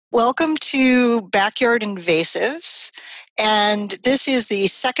Welcome to Backyard Invasives, and this is the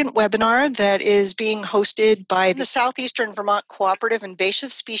second webinar that is being hosted by the Southeastern Vermont Cooperative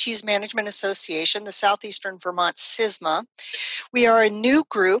Invasive Species Management Association, the Southeastern Vermont SISMA. We are a new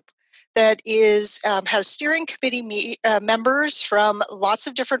group that has steering committee members from lots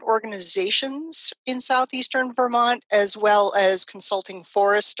of different organizations in southeastern Vermont, as well as consulting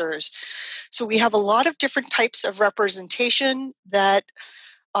foresters. So we have a lot of different types of representation that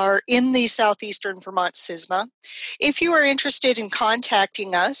are in the Southeastern Vermont SISMA. If you are interested in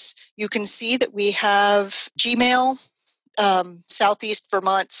contacting us, you can see that we have Gmail, Southeast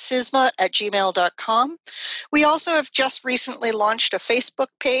Vermont SISMA at gmail.com. We also have just recently launched a Facebook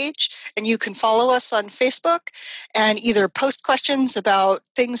page, and you can follow us on Facebook and either post questions about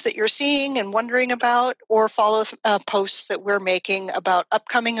things that you're seeing and wondering about, or follow posts that we're making about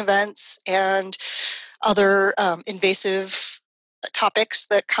upcoming events and other invasive topics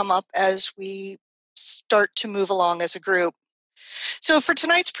that come up as we start to move along as a group. So for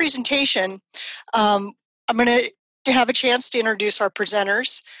tonight's presentation, I'm going to have a chance to introduce our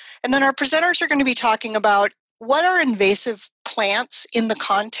presenters, and then our presenters are going to be talking about what are invasive plants in the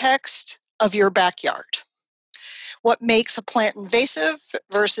context of your backyard. What makes a plant invasive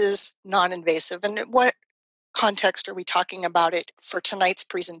versus non-invasive, and what context are we talking about it for tonight's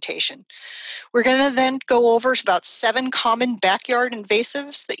presentation. We're going to then go over about 7 common backyard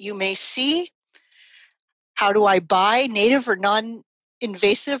invasives that you may see. How do I buy native or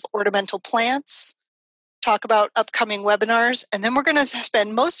non-invasive ornamental plants? Talk about upcoming webinars, and then we're going to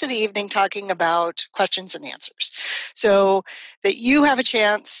spend most of the evening talking about questions and answers, so that you have a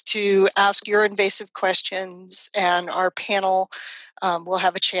chance to ask your invasive questions, and our panel will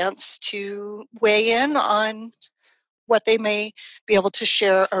have a chance to weigh in on what they may be able to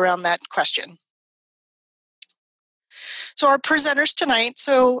share around that question. So our presenters tonight,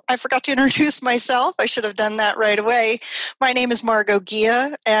 so I forgot to introduce myself. I should have done that right away. My name is Margot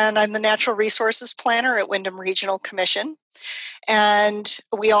Gia, and I'm the Natural Resources Planner at Windham Regional Commission. And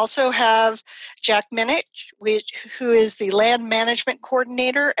we also have Jack Minich, who is the Land Management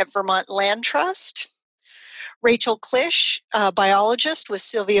Coordinator at Vermont Land Trust. Rachel Klisch, a biologist with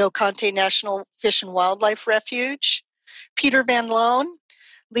Silvio Conte National Fish and Wildlife Refuge. Peter Van Loan,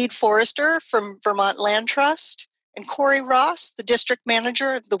 lead forester from Vermont Land Trust. And Corey Ross, the district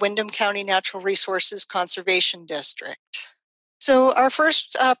manager of the Windham County Natural Resources Conservation District. So our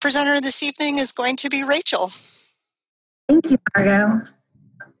first presenter this evening is going to be Rachel. Thank you, Margo.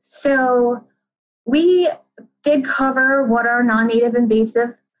 So we did cover what are non-native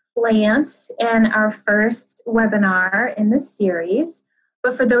invasive plants in our first webinar in this series.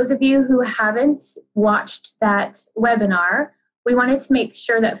 But for those of you who haven't watched that webinar, we wanted to make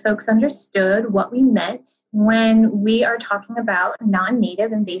sure that folks understood what we meant when we are talking about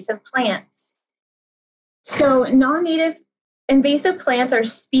non-native invasive plants. So non-native invasive plants are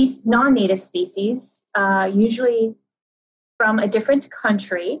non-native species, usually from a different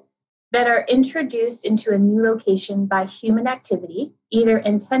country, that are introduced into a new location by human activity, either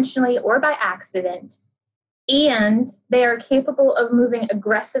intentionally or by accident, and they are capable of moving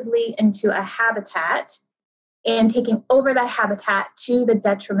aggressively into a habitat and taking over that habitat to the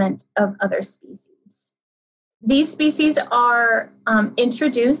detriment of other species. These species are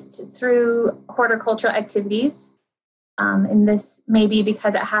introduced through horticultural activities, and this may be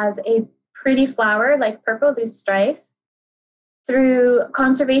because it has a pretty flower like purple loosestrife, through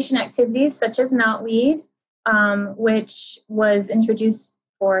conservation activities such as knotweed, which was introduced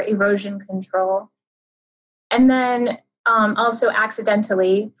for erosion control, and then also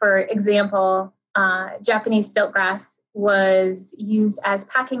accidentally. For example, Japanese stiltgrass was used as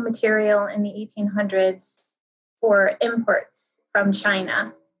packing material in the 1800s for imports from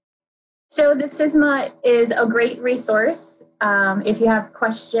China. So the SISMA is a great resource if you have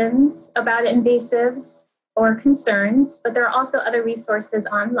questions about invasives or concerns, but there are also other resources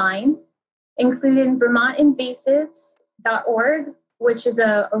online, including vermontinvasives.org, which is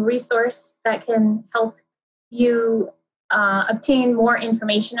a resource that can help you obtain more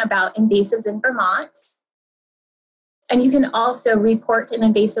information about invasives in Vermont. And you can also report an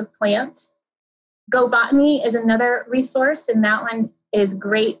invasive plant. Go Botany is another resource, and that one is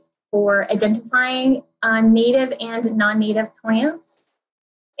great for identifying native and non-native plants.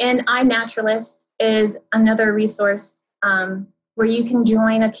 And iNaturalist is another resource where you can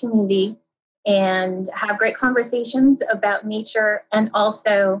join a community and have great conversations about nature, and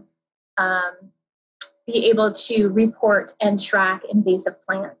also be able to report and track invasive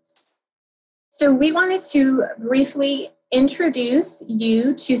plants. So we wanted to briefly introduce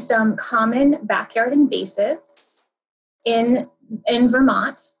you to some common backyard invasives in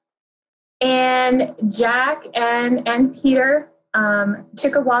Vermont. And Jack and Peter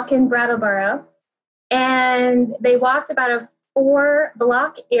took a walk in Brattleboro, and they walked about a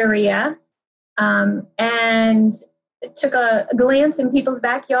 4-block area and took a glance in people's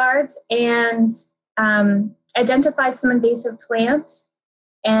backyards and identified some invasive plants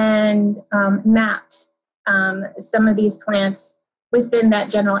and mapped some of these plants within that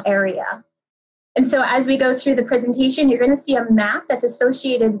general area. And so as we go through the presentation, you're going to see a map that's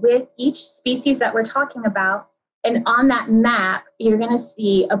associated with each species that we're talking about. And on that map, you're going to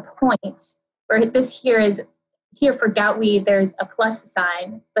see a point where this here for goutweed, there's a plus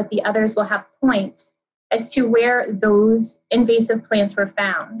sign, but the others will have points as to where those invasive plants were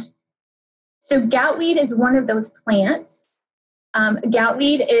found. So goutweed is one of those plants.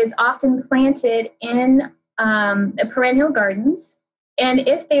 Goutweed is often planted in perennial gardens. And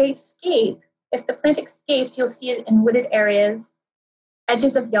if the plant escapes, you'll see it in wooded areas,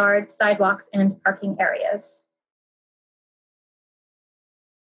 edges of yards, sidewalks, and parking areas.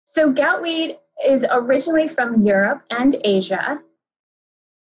 So goutweed is originally from Europe and Asia,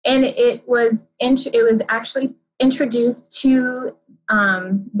 and it was actually introduced to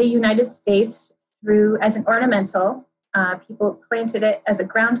the United States as an ornamental. People planted it as a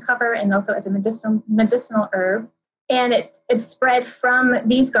ground cover and also as a medicinal herb. And it spread from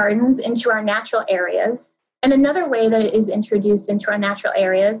these gardens into our natural areas. And another way that it is introduced into our natural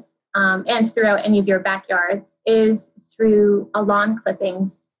areas and throughout any of your backyards is through lawn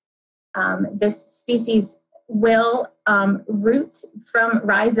clippings. This species will root from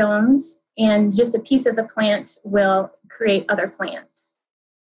rhizomes, and just a piece of the plant will create other plants.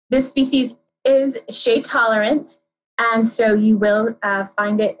 This species is shade tolerant, and so you will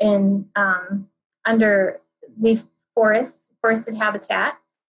find it in under the forested habitat,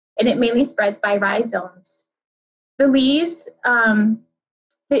 and it mainly spreads by rhizomes. The leaves,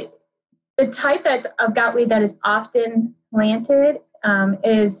 the type of goutweed that is often planted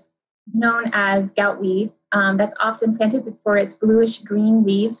is known as goutweed. That's often planted for its bluish green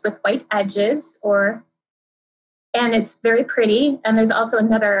leaves with white edges, and it's very pretty. And there's also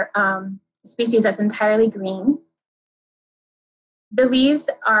another species that's entirely green. The leaves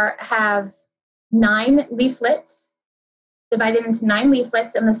have 9 leaflets, divided into 9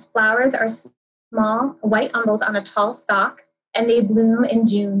 leaflets, and the flowers are small white umbels on a tall stalk, and they bloom in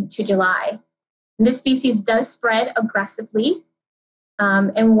June to July. And this species does spread aggressively,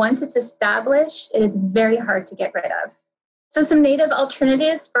 and once it's established, it is very hard to get rid of. So some native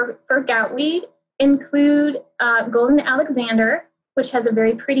alternatives for goutweed include golden Alexander, which has a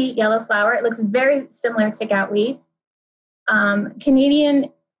very pretty yellow flower. It looks very similar to goutweed.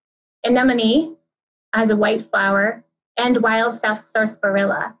 Canadian anemone has a white flower, and wild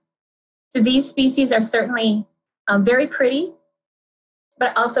sarsaparilla. So these species are certainly very pretty,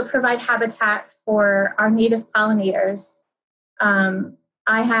 but also provide habitat for our native pollinators.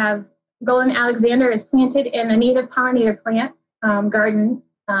 I have golden Alexander is planted in a native pollinator plant garden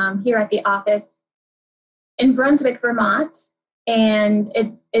here at the office in Brunswick, Vermont, and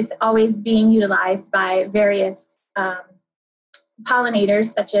it's always being utilized by various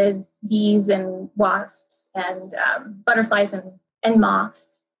pollinators such as bees and wasps and butterflies and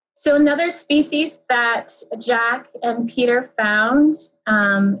moths. So another species that Jack and Peter found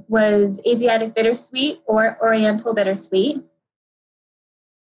was Asiatic bittersweet or Oriental bittersweet.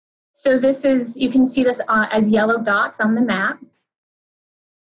 So you can see this as yellow dots on the map.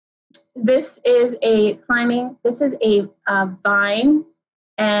 This is a vine,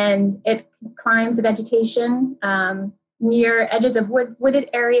 and it climbs the vegetation near edges of wooded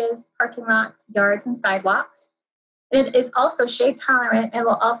areas, parking lots, yards, and sidewalks. It is also shade tolerant and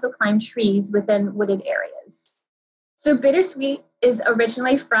will also climb trees within wooded areas. So bittersweet is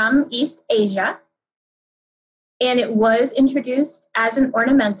originally from East Asia, and it was introduced as an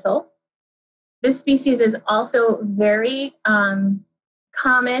ornamental. This species is also very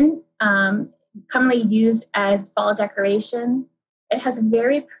commonly used as fall decoration. It has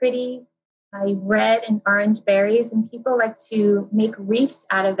very pretty red and orange berries, and people like to make wreaths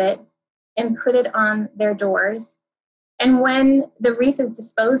out of it and put it on their doors. And when the wreath is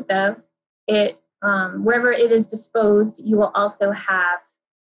disposed of, wherever it is disposed, you will also have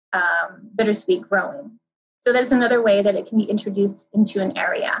bittersweet growing. So that's another way that it can be introduced into an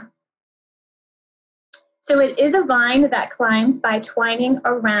area. So it is a vine that climbs by twining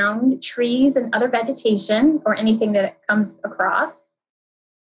around trees and other vegetation or anything that it comes across.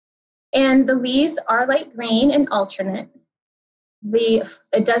 And the leaves are light green and alternate.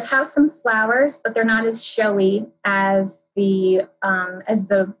 It does have some flowers, but they're not as showy as the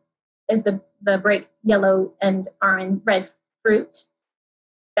bright yellow and orange red fruit.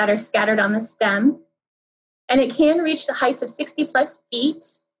 that are scattered on the stem. And it can reach the heights of 60 plus feet,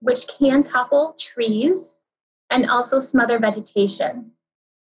 which can topple trees and also smother vegetation.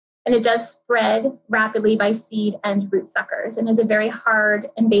 And it does spread rapidly by seed and root suckers and is a very hard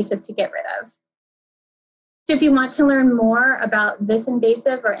invasive to get rid of. So if you want to learn more about this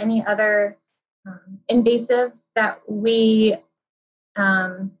invasive or any other invasive that we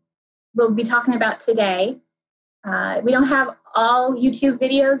will be talking about today, we don't have all YouTube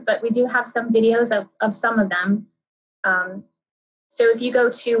videos, but we do have some videos of some of them. So if you go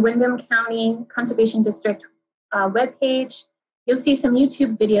to Windham County Conservation District webpage, you'll see some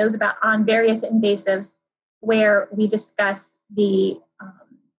YouTube videos on various invasives where we discuss the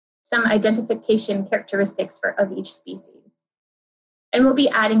some identification characteristics of each species. And we'll be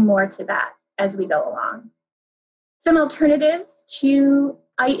adding more to that as we go along. Some alternatives to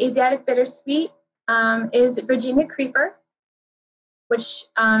Asiatic bittersweet is Virginia creeper, which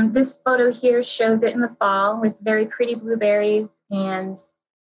this photo here shows it in the fall with very pretty blueberries and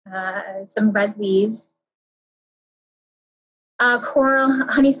some red leaves. Coral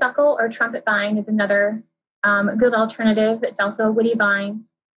honeysuckle or trumpet vine is another good alternative. It's also a woody vine.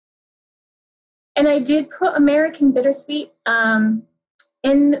 And I did put American bittersweet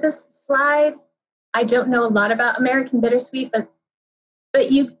in this slide. I don't know a lot about American bittersweet, but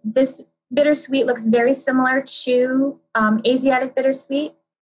this bittersweet looks very similar to Asiatic bittersweet.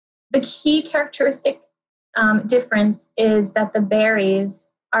 The key characteristic difference is that the berries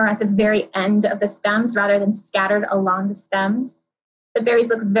are at the very end of the stems rather than scattered along the stems. The berries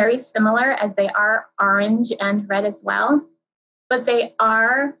look very similar as they are orange and red as well, but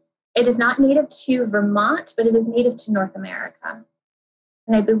it is not native to Vermont, but it is native to North America.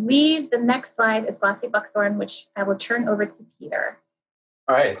 And I believe the next slide is glossy buckthorn, which I will turn over to Peter.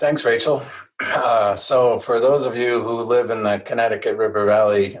 All right, thanks, Rachel. So for those of you who live in the Connecticut River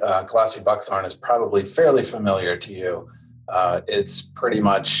Valley, glossy buckthorn is probably fairly familiar to you. It's pretty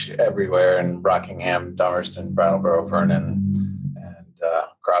much everywhere in Rockingham, Dummerston, Brattleboro, Vernon, and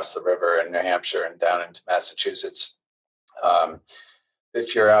across the river in New Hampshire and down into Massachusetts.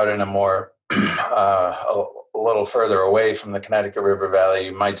 If you're out in a more a little further away from the Connecticut River Valley,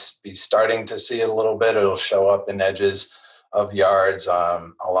 you might be starting to see it a little bit. It'll show up in edges of yards,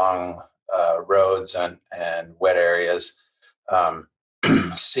 along roads and wet areas.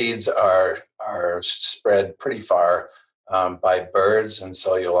 Seeds are spread pretty far by birds, and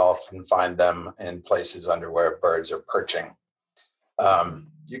so you'll often find them in places under where birds are perching.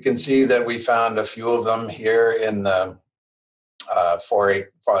 You can see that we found a few of them here in the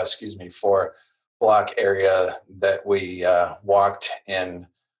 4 block area that we walked in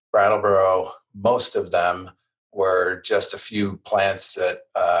Brattleboro. Most of them were just a few plants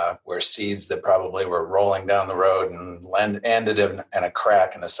that were seeds that probably were rolling down the road and landed in a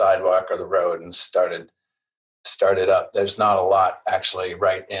crack in a sidewalk or the road and started up. There's not a lot actually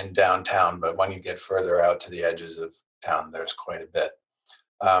right in downtown, but when you get further out to the edges of town, there's quite a bit.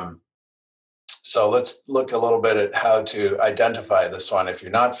 So let's look a little bit at how to identify this one if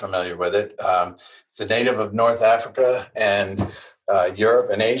you're not familiar with it. It's a native of North Africa and Europe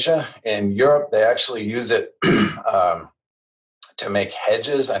and Asia. In Europe, they actually use it to make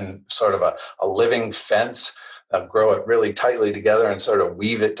hedges and sort of a living fence. Grow it really tightly together and sort of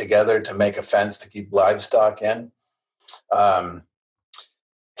weave it together to make a fence to keep livestock in.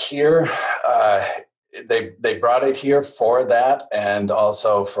 Here, they brought it here for that and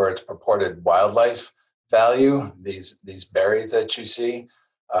also for its purported wildlife value, these berries that you see.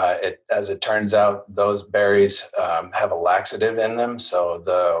 As it turns out, those berries have a laxative in them, so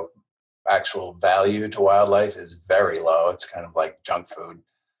the actual value to wildlife is very low. It's kind of like junk food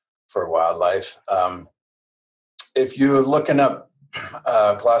for wildlife. If you're looking up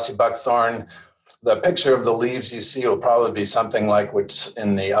glossy buckthorn, the picture of the leaves you see will probably be something like what's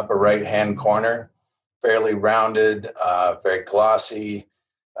in the upper right-hand corner. Fairly rounded, very glossy,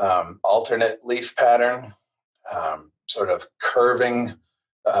 alternate leaf pattern, sort of curving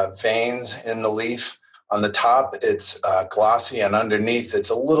veins in the leaf. On the top, it's glossy, and underneath, it's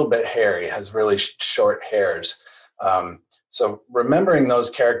a little bit hairy. It has really short hairs. So remembering those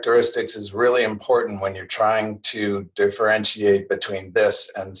characteristics is really important when you're trying to differentiate between this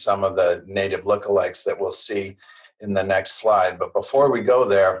and some of the native lookalikes that we'll see in the next slide. But before we go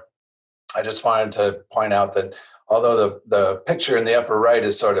there, I just wanted to point out that although the picture in the upper right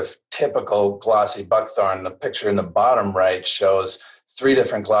is sort of typical glossy buckthorn, the picture in the bottom right shows 3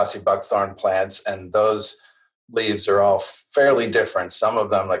 different glossy buckthorn plants, and those leaves are all fairly different. Some of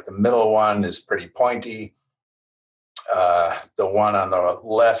them, like the middle one, is pretty pointy. The one on the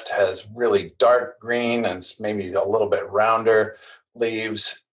left has really dark green and maybe a little bit rounder.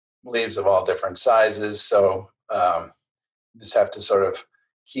 leaves of all different sizes. So you just have to sort of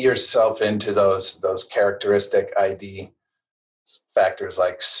key yourself into those characteristic ID factors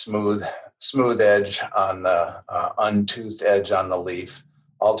like smooth edge on the untoothed edge on the leaf,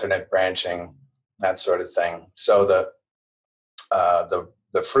 alternate branching, that sort of thing. So the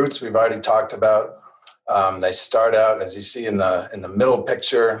fruits we've already talked about. They start out, as you see in the middle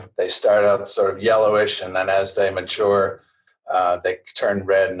picture, they start out sort of yellowish, and then as they mature, they turn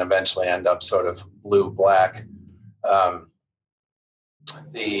red and eventually end up sort of blue-black.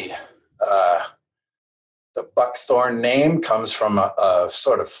 The buckthorn name comes from a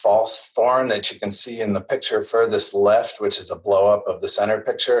sort of false thorn that you can see in the picture furthest left, which is a blow-up of the center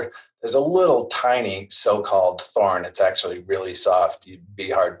picture. There's a little tiny so-called thorn. It's actually really soft. You'd be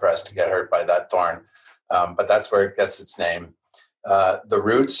hard-pressed to get hurt by that thorn, but that's where it gets its name. The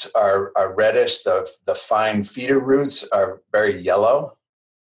roots are reddish. The fine feeder roots are very yellow.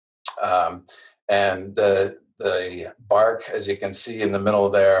 And the bark, as you can see in the middle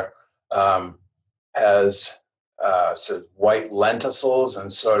there, has sort of white lenticels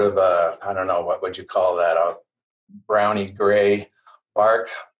and sort of I don't know, what would you call that, a browny gray bark.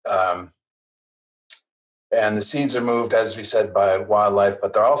 And the seeds are moved, as we said, by wildlife,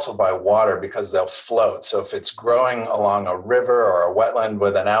 but they're also by water because they'll float. So if it's growing along a river or a wetland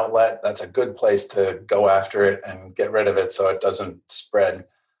with an outlet, that's a good place to go after it and get rid of it so it doesn't spread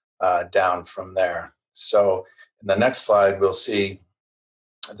down from there. So in the next slide, we'll see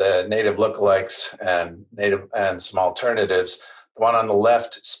the native lookalikes and some alternatives. The one on the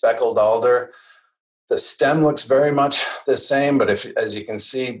left, speckled alder. The stem looks very much the same, but as you can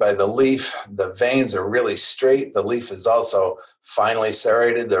see by the leaf, the veins are really straight. The leaf is also finely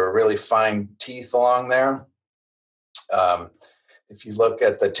serrated. There are really fine teeth along there. If you look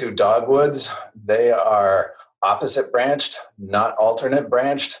at the two dogwoods, they are opposite branched, not alternate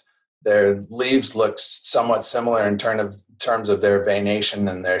branched. Their leaves look somewhat similar in terms of their veination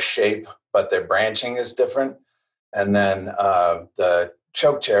and their shape, but their branching is different. And then the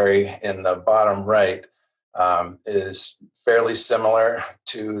chokecherry in the bottom right is fairly similar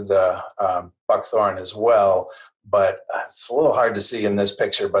to the buckthorn as well, but it's a little hard to see in this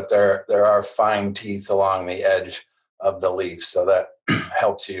picture, but there are fine teeth along the edge of the leaf, so that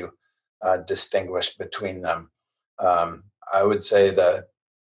helps you distinguish between them. I would say the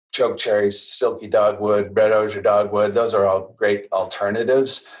chokecherry, silky dogwood, red osier dogwood, those are all great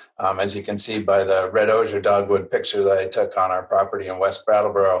alternatives. As you can see by the red osier dogwood picture that I took on our property in West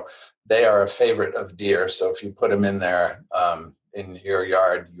Brattleboro, they are a favorite of deer. So if you put them in there in your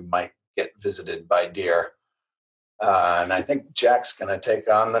yard, you might get visited by deer. And I think Jack's going to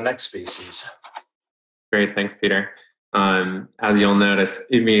take on the next species. Great, thanks, Peter. As you'll notice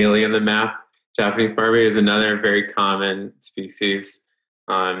immediately on the map, Japanese barberry is another very common species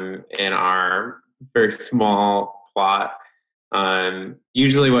in our very small plot.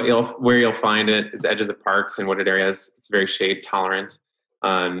 Usually where you'll find it is edges of parks and wooded areas. It's very shade tolerant.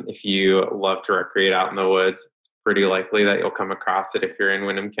 If you love to recreate out in the woods, it's pretty likely that you'll come across it if you're in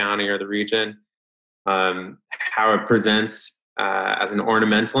Windham County or the region. How it presents as an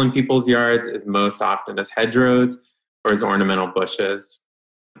ornamental in people's yards is most often as hedgerows or as ornamental bushes.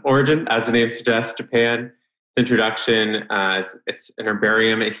 Origin, as the name suggests, Japan. Its introduction, it's an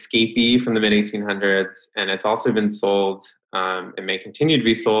herbarium escapee from the mid-1800s, and it's also been sold. It may continue to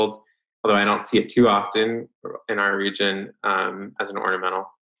be sold, although I don't see it too often in our region as an ornamental.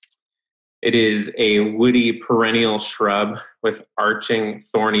 It is a woody perennial shrub with arching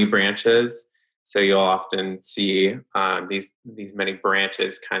thorny branches. So you'll often see these many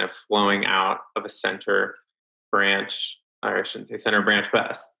branches kind of flowing out of a center branch, or I shouldn't say center branch,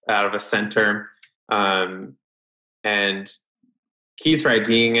 but out of a center. And keys for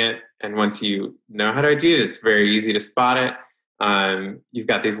IDing it, and once you know how to ID it, it's very easy to spot it. You've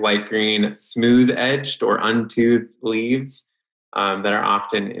got these light green, smooth-edged or untoothed leaves that are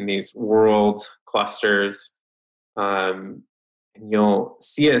often in these whorled clusters. And you'll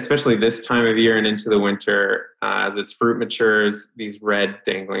see it, especially this time of year and into the winter, as its fruit matures, these red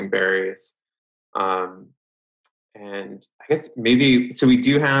dangling berries. And I guess maybe, so we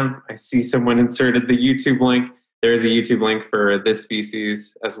do have, I see someone inserted the YouTube link. There is a YouTube link for this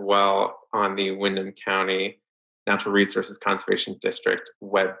species as well on the Windham County Natural Resources Conservation District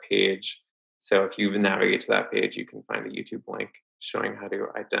webpage. So if you navigate to that page, you can find a YouTube link showing how to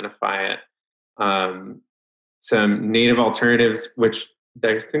identify it. Some native alternatives, which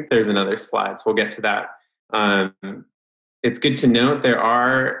I think there's another slide, so we'll get to that. It's good to note there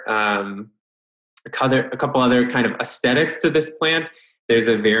are a couple other kind of aesthetics to this plant There's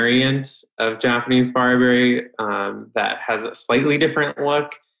a variant of Japanese barberry that has a slightly different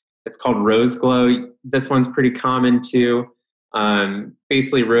look. It's called rose glow. This one's pretty common too.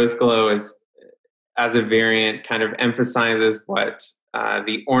 Basically, rose glow is, as a variant, kind of emphasizes what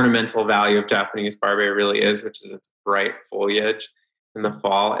the ornamental value of Japanese barberry really is, which is its bright foliage in the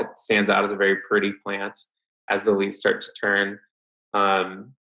fall. It stands out as a very pretty plant as the leaves start to turn.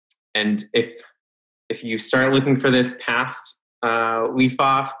 And if you start looking for this past leaf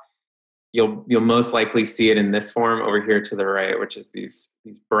off, you'll most likely see it in this form over here to the right, which is these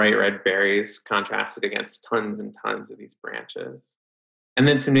bright red berries contrasted against tons and tons of these branches. And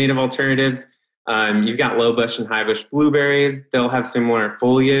then some native alternatives. You've got low bush and high bush blueberries. They'll have similar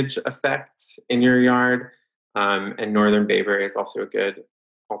foliage effects in your yard. And northern bayberry is also a good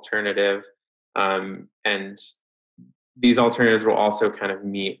alternative. And these alternatives will also kind of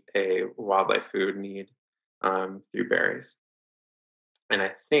meet a wildlife food need through berries. And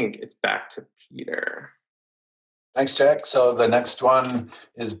I think it's back to Peter. Thanks, Jack. So the next one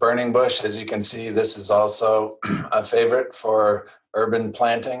is burning bush. As you can see, this is also a favorite for urban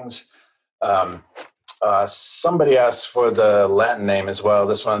plantings. Somebody asked for the Latin name as well.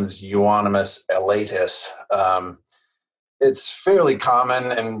 This one's Euonymus elatus. It's fairly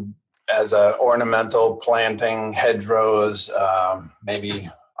common and as an ornamental planting, hedgerows, maybe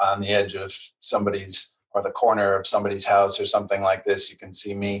on the edge of somebody's or the corner of somebody's house or something like this. You can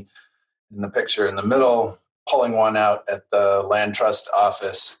see me in the picture in the middle, pulling one out at the Land Trust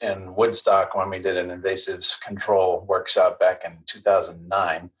office in Woodstock when we did an invasives control workshop back in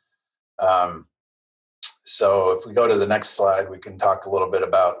 2009. So if we go to the next slide, we can talk a little bit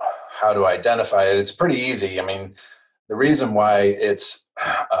about how to identify it. It's pretty easy. I mean, the reason why it's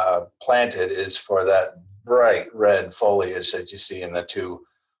planted is for that bright red foliage that you see in the two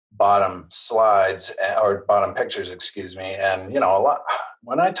bottom slides or bottom pictures, excuse me. And,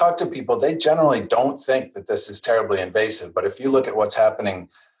 when I talk to people, they generally don't think that this is terribly invasive. But if you look at what's happening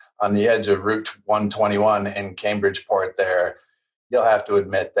on the edge of Route 121 in Cambridgeport there, you'll have to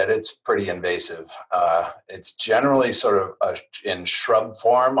admit that it's pretty invasive. It's generally sort of in shrub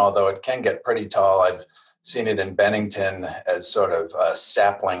form, although it can get pretty tall. I've seen it in Bennington as sort of a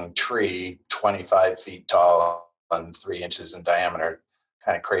sapling tree, 25 feet tall and 3 inches in diameter.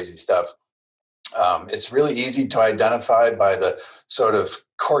 Kind of crazy stuff. It's really easy to identify by the sort of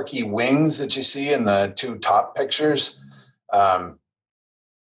corky wings that you see in the two top pictures. The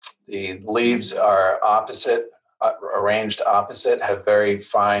leaves are arranged opposite, have very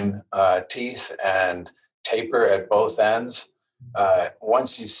fine teeth and taper at both ends.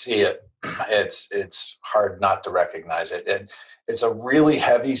 Once you see it, it's hard not to recognize it. It's a really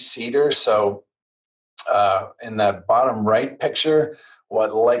heavy cedar, so in the bottom right picture,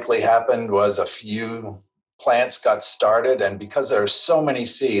 what likely happened was a few plants got started, and because there are so many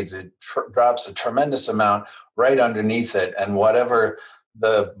seeds, it drops a tremendous amount right underneath it, and whatever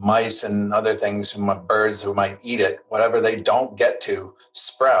the mice and other things, birds who might eat it, whatever they don't get to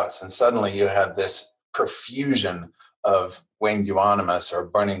sprouts, and suddenly you have this profusion of winged euonymus or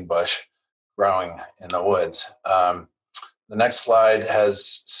burning bush growing in the woods. The next slide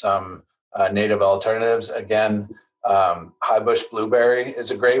has some native alternatives. Again, high bush blueberry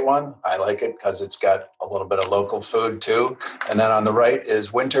is a great one. I like it because it's got a little bit of local food too. And then on the right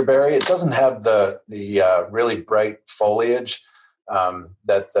is winterberry. It doesn't have the really bright foliage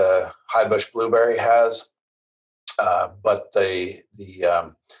that the high bush blueberry has, but the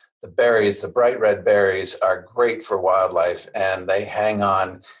berries, the bright red berries, are great for wildlife, and they hang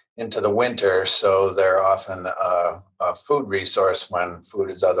on into the winter, so they're often a food resource when food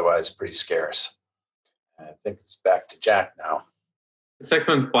is otherwise pretty scarce. I think it's back to Jack now. This next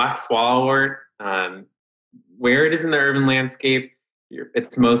one's black swallowwort. Where it is in the urban landscape,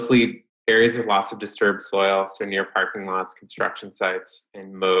 it's mostly areas with lots of disturbed soil, so near parking lots, construction sites,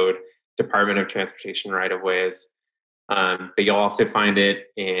 and mowed Department of Transportation right-of-ways. But you'll also find it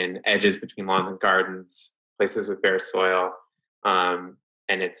in edges between lawns and gardens, places with bare soil,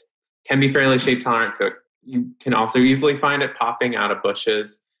 and it can be fairly shade tolerant, so you can also easily find it popping out of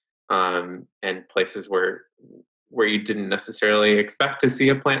bushes and places where you didn't necessarily expect to see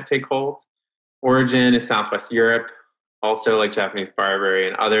a plant take hold. Origin is Southwest Europe. Also, like Japanese barberry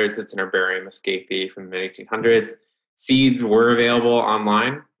and others, it's an herbarium escapee from the mid-1800s. Seeds were available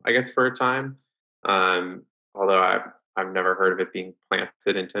online, I guess, for a time, although I've never heard of it being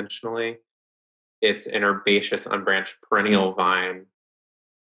planted intentionally. It's an herbaceous, unbranched perennial vine.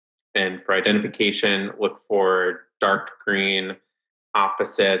 And for identification, look for dark green,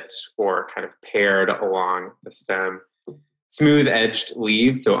 opposite or kind of paired along the stem. Smooth-edged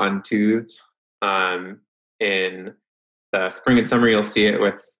leaves, so untoothed, in the spring and summer, you'll see it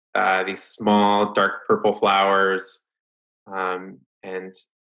with these small, dark purple flowers. And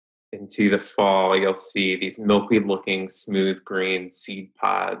into the fall, you'll see these milky-looking, smooth green seed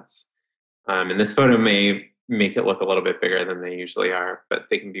pods. And this photo may make it look a little bit bigger than they usually are, but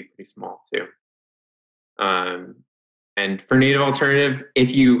they can be pretty small too. And for native alternatives,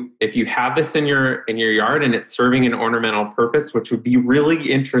 if you have this in your yard and it's serving an ornamental purpose, which would be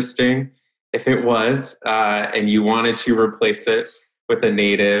really interesting if it was, and you wanted to replace it with a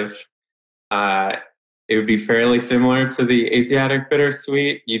native, it would be fairly similar to the Asiatic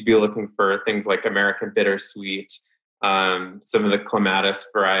bittersweet. You'd be looking for things like American bittersweet, some of the clematis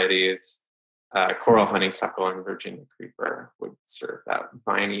varieties, coral honeysuckle, and Virginia creeper would serve that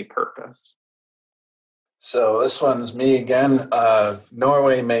viney purpose. So this one's me again,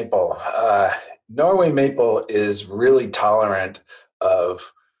 Norway maple. Norway maple is really tolerant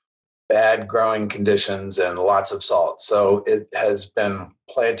of bad growing conditions and lots of salt. So it has been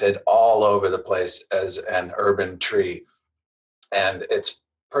planted all over the place as an urban tree. And it's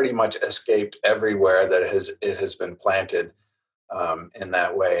pretty much escaped everywhere that it has been planted in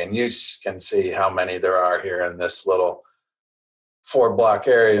that way. And you can see how many there are here in this little 4-block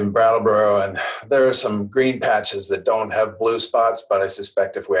area in Brattleboro, and there are some green patches that don't have blue spots, but I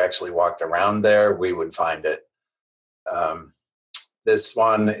suspect if we actually walked around there, we would find it. This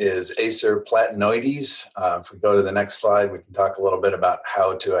one is Acer platanoides. If we go to the next slide, we can talk a little bit about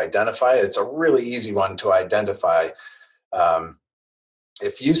how to identify it. It's a really easy one to identify.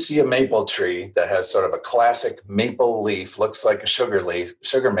 If you see a maple tree that has sort of a classic maple leaf, looks like a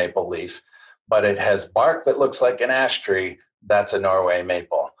sugar maple leaf, but it has bark that looks like an ash tree, that's a Norway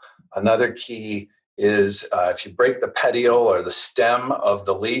maple. Another key is if you break the petiole or the stem of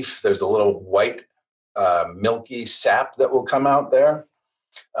the leaf, there's a little white milky sap that will come out there.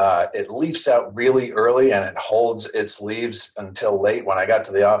 It leaves out really early and it holds its leaves until late. When I got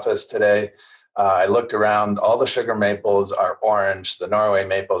to the office today, I looked around. All the sugar maples are orange. The Norway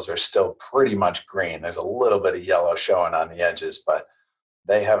maples are still pretty much green. There's a little bit of yellow showing on the edges, but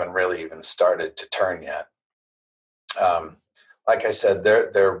they haven't really even started to turn yet. Like I said,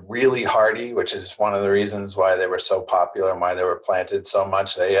 they're really hardy, which is one of the reasons why they were so popular and why they were planted so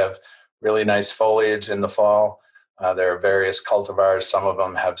much. They have really nice foliage in the fall. There are various cultivars. Some of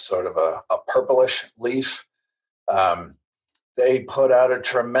them have sort of a purplish leaf. They put out a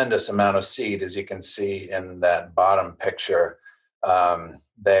tremendous amount of seed, as you can see in that bottom picture.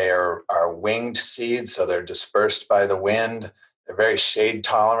 They are winged seeds, so they're dispersed by the wind. They're very shade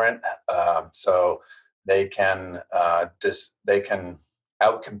tolerant, so they can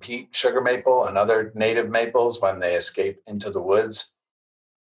outcompete sugar maple and other native maples when they escape into the woods.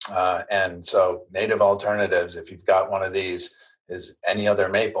 And so native alternatives, if you've got one of these, is any other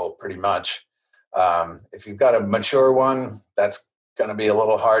maple pretty much. If you've got a mature one, that's going to be a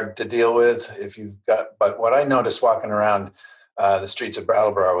little hard to deal with. But what I noticed walking around the streets of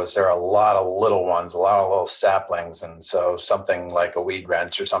Brattleboro was there are a lot of little ones, a lot of little saplings. And so something like a weed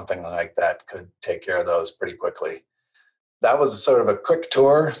wrench or something like that could take care of those pretty quickly. That was sort of a quick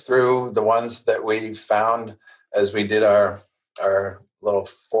tour through the ones that we found as we did our little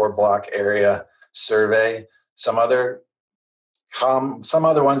 4-block area survey. Some other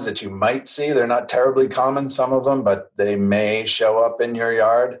ones that you might see, they're not terribly common, some of them, but they may show up in your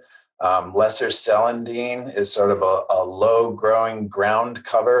yard. Lesser celandine is sort of a low-growing ground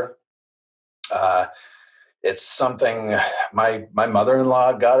cover. It's something, my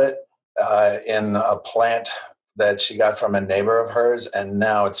mother-in-law got it in a plant that she got from a neighbor of hers, and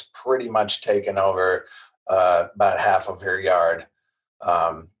now it's pretty much taken over about half of her yard.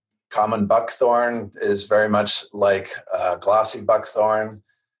 Common buckthorn is very much like glossy buckthorn.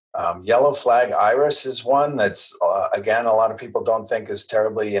 Yellow flag iris is one that's, again, a lot of people don't think is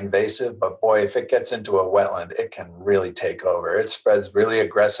terribly invasive, but boy, if it gets into a wetland, it can really take over. It spreads really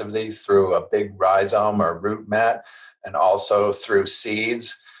aggressively through a big rhizome or root mat and also through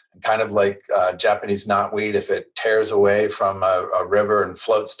seeds. And kind of like Japanese knotweed, if it tears away from a river and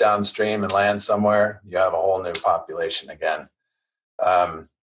floats downstream and lands somewhere, you have a whole new population again.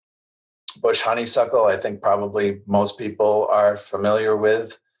 Bush honeysuckle, I think probably most people are familiar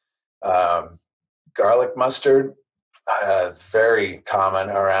with. Garlic mustard, very common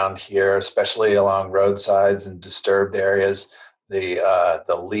around here, especially along roadsides and disturbed areas.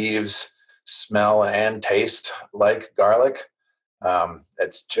 The leaves smell and taste like garlic.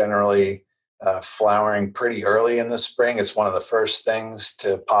 It's generally flowering pretty early in the spring. It's one of the first things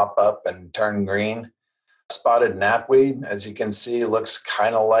to pop up and turn green. Spotted knapweed, as you can see, looks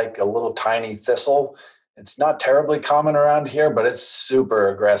kind of like a little tiny thistle. It's not terribly common around here, but it's super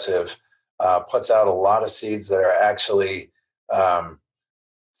aggressive. puts out a lot of seeds that are actually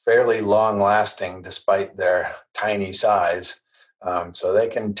fairly long-lasting despite their tiny size. So they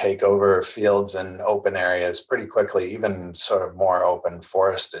can take over fields and open areas pretty quickly, even sort of more open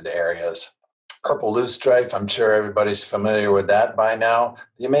forested areas. Purple loosestrife, I'm sure everybody's familiar with that by now.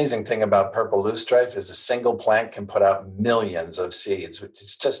 The amazing thing about purple loosestrife is a single plant can put out millions of seeds, which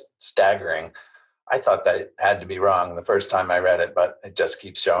is just staggering. I thought that had to be wrong the first time I read it, but it just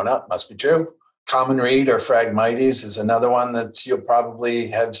keeps showing up. Must be true. Common reed or Phragmites is another one that you'll probably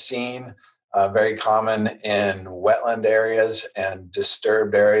have seen. Very common in wetland areas and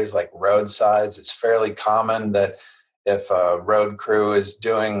disturbed areas like roadsides. It's fairly common that if a road crew is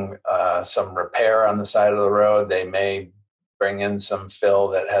doing some repair on the side of the road, they may bring in some fill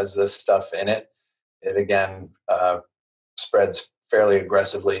that has this stuff in it. It again spreads fairly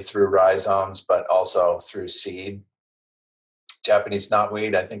aggressively through rhizomes, but also through seed. Japanese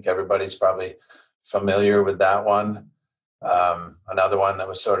knotweed, I think everybody's probably familiar with that one. Another one that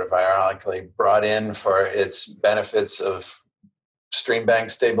was sort of ironically brought in for its benefits of stream bank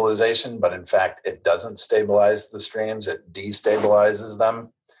stabilization, but in fact, it doesn't stabilize the streams, it destabilizes them.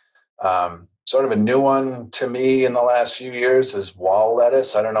 Sort of a new one to me in the last few years is wall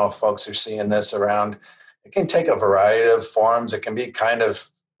lettuce. I don't know if folks are seeing this around. It can take a variety of forms. It can be kind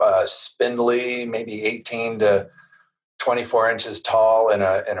of spindly, maybe 18 to 24 inches tall in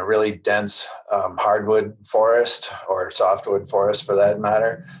a really dense hardwood forest or softwood forest for that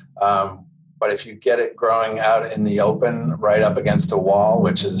matter. But if you get it growing out in the open right up against a wall,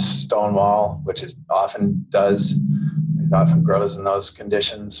 which is stone wall, which it often does, it often grows in those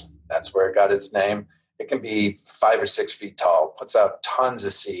conditions. That's where it got its name. It can be 5 or 6 feet tall, puts out tons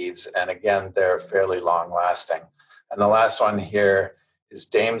of seeds, and again, they're fairly long lasting. And the last one here is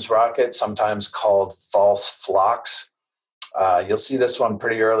Dame's rocket, sometimes called false phlox. You'll see this one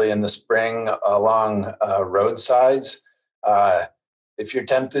pretty early in the spring along roadsides. If you're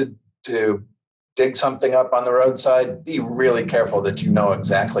tempted to dig something up on the roadside, be really careful that you know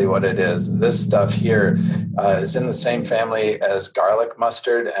exactly what it is. This stuff here is in the same family as garlic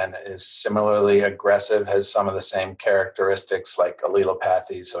mustard and is similarly aggressive, has some of the same characteristics like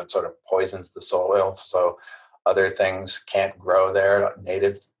allelopathy, so it sort of poisons the soil, so other things can't grow there,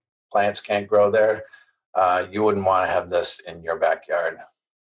 native plants can't grow there. You wouldn't want to have this in your backyard.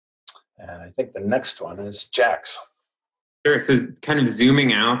 And I think the next one is Jack's. Sure. So kind of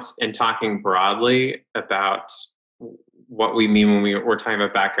zooming out and talking broadly about what we mean when we're talking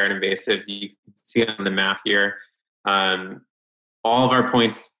about backyard invasives, you can see on the map here, all of our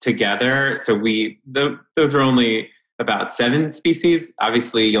points together. So those are only about 7 species.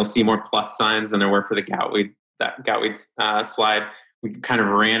 Obviously, you'll see more plus signs than there were for the goutweed slide. We kind of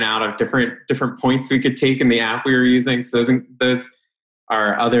ran out of different points we could take in the app we were using. So those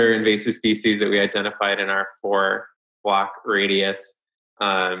are other invasive species that we identified in our 4-block radius.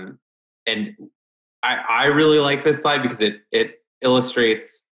 And I really like this slide because it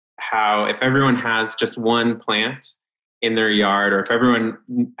illustrates how if everyone has just one plant in their yard, or if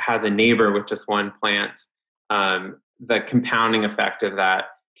everyone has a neighbor with just one plant, the compounding effect of that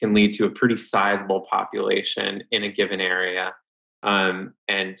can lead to a pretty sizable population in a given area.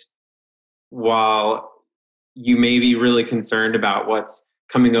 And while you may be really concerned about what's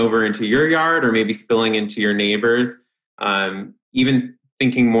coming over into your yard or maybe spilling into your neighbors, even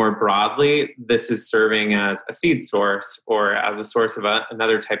thinking more broadly, this is serving as a seed source or as a source of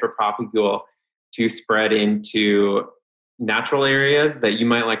another type of propagule to spread into natural areas that you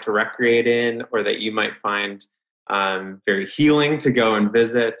might like to recreate in, or that you might find very healing to go and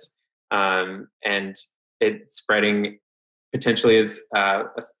visit, and it spreading potentially as a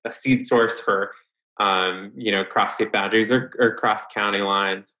seed source for cross state boundaries or cross county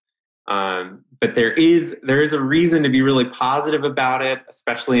lines. But there is a reason to be really positive about it,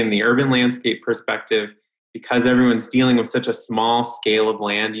 especially in the urban landscape perspective, because everyone's dealing with such a small scale of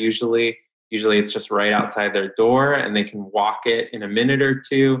land. Usually it's just right outside their door and they can walk it in a minute or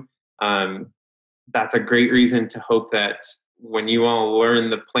two. That's a great reason to hope that when you all learn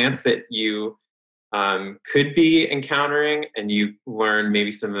the plants that you could be encountering, and you learn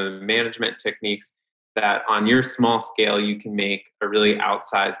maybe some of the management techniques, that on your small scale you can make a really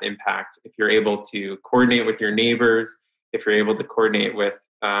outsized impact if you're able to coordinate with your neighbors, if you're able to coordinate with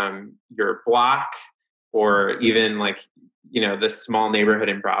your block, or even this small neighborhood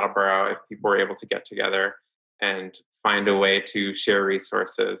in Brattleboro. If people are able to get together and find a way to share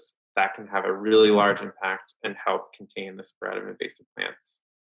resources, that can have a really large impact and help contain the spread of invasive plants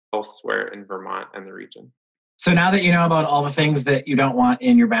elsewhere in Vermont and the region. So now that you know about all the things that you don't want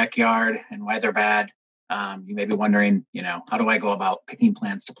in your backyard and why they're bad, You may be wondering, how do I go about picking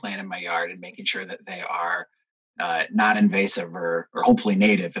plants to plant in my yard and making sure that they are not invasive or hopefully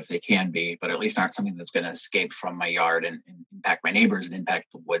native if they can be, but at least aren't something that's going to escape from my yard and impact my neighbors and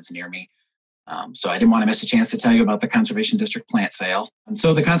impact the woods near me. So I didn't want to miss a chance to tell you about the Conservation District plant sale.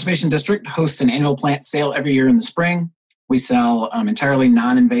 So the Conservation District hosts an annual plant sale every year in the spring. We sell entirely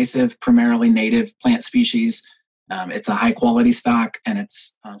non-invasive, primarily native plant species. It's a high quality stock and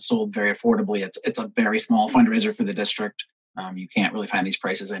it's sold very affordably. It's a very small fundraiser for the district. You can't really find these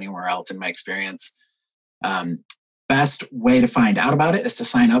prices anywhere else in my experience. Best way to find out about it is to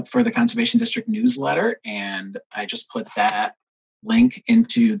sign up for the Conservation District newsletter. And I just put that link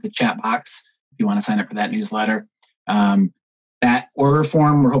into the chat box if you want to sign up for that newsletter. That order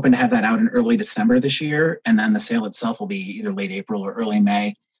form, we're hoping to have that out in early December this year. And then the sale itself will be either late April or early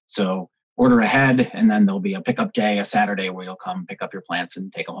May. So order ahead, and then there'll be a pickup day, a Saturday, where you'll come pick up your plants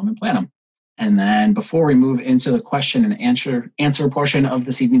and take them home and plant them. And then before we move into the question and answer portion of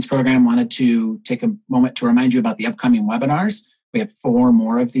this evening's program, wanted to take a moment to remind you about the upcoming webinars. We have 4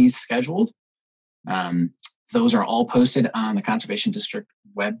 more of these scheduled. Those are all posted on the Conservation District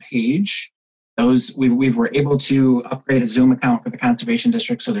webpage. Those we were able to upgrade a Zoom account for the Conservation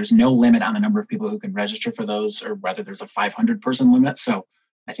District, so there's no limit on the number of people who can register for those, or whether there's a 500-person limit. So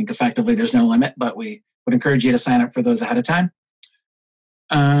I think effectively there's no limit, but we would encourage you to sign up for those ahead of time.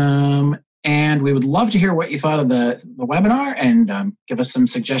 And we would love to hear what you thought of the webinar and give us some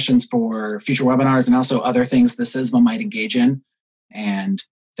suggestions for future webinars and also other things the SISMA might engage in. And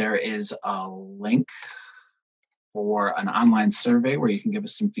there is a link for an online survey where you can give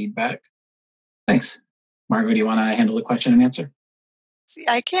us some feedback. Thanks. Margo, do you want to handle the question and answer?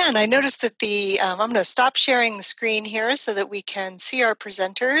 I can. I noticed that I'm going to stop sharing the screen here so that we can see our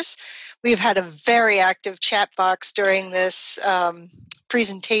presenters. We've had a very active chat box during this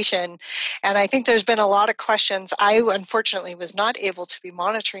presentation, and I think there's been a lot of questions. I unfortunately was not able to be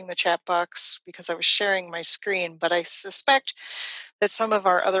monitoring the chat box because I was sharing my screen, but I suspect that some of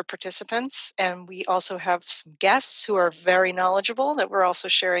our other participants, and we also have some guests who are very knowledgeable, that we're also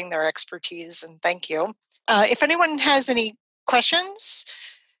sharing their expertise, and thank you. If anyone has any questions,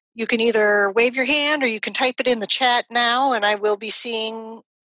 you can either wave your hand or you can type it in the chat now, and I will be seeing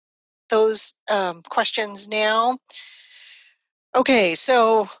those questions now. Okay,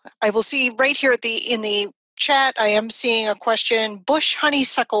 so I will see right here in the chat, I am seeing a question: bush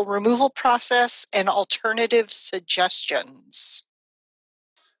honeysuckle removal process and alternative suggestions.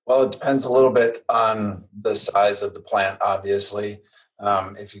 Well, it depends a little bit on the size of the plant, obviously.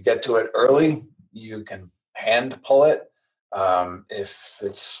 If you get to it early, you can hand pull it. If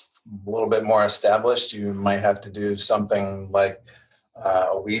it's a little bit more established, you might have to do something like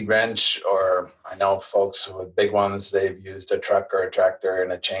a weed wrench, or I know folks with big ones, they've used a truck or a tractor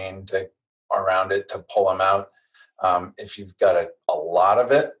and a chain around it to pull them out. If you've got a lot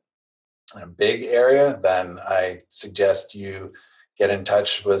of it in a big area, then I suggest you get in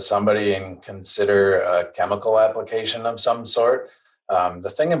touch with somebody and consider a chemical application of some sort.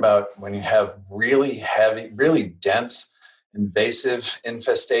 The thing about when you have really heavy, really dense invasive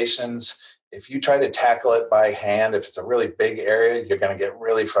infestations, if you try to tackle it by hand, if it's a really big area, you're going to get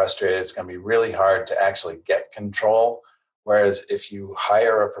really frustrated. It's going to be really hard to actually get control. Whereas if you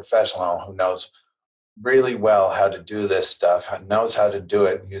hire a professional who knows really well how to do this stuff, knows how to do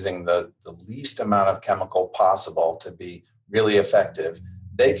it using the least amount of chemical possible to be really effective,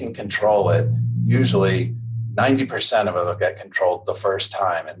 they can control it. Usually 90% of it will get controlled the first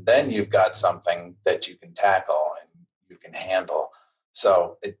time. And then you've got something that you can tackle and you can handle.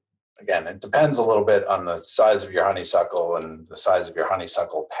 So it depends a little bit on the size of your honeysuckle and the size of your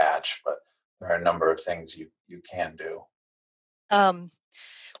honeysuckle patch, but there are a number of things you can do.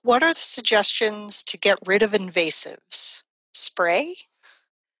 What are the suggestions to get rid of invasives? Spray?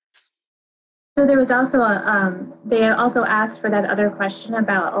 So there was also they also asked for that other question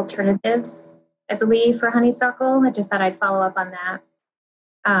about alternatives, I believe, for honeysuckle. I just thought I'd follow up on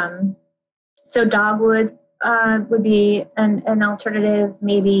that. So dogwood would be an alternative,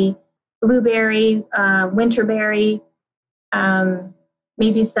 maybe blueberry, winterberry,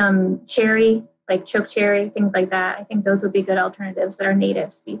 maybe some cherry, like chokecherry, things like that. I think those would be good alternatives that are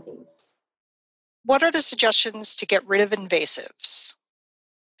native species. What are the suggestions to get rid of invasives?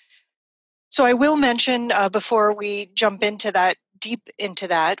 So I will mention before we jump into that, deep into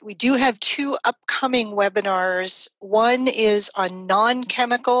that, we do have 2 upcoming webinars. One is on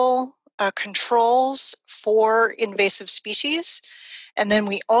non-chemical controls for invasive species. And then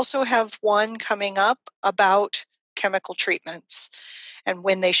we also have one coming up about chemical treatments and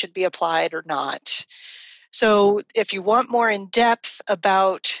when they should be applied or not. So if you want more in depth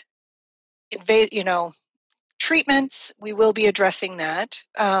about treatments, we will be addressing that.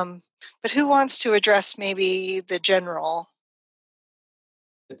 But who wants to address maybe the general?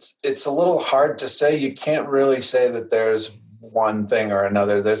 It's a little hard to say. You can't really say that there's one thing or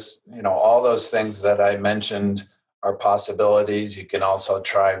another. There's, all those things that I mentioned are possibilities. You can also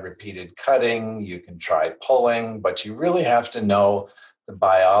try repeated cutting. You can try pulling, but you really have to know the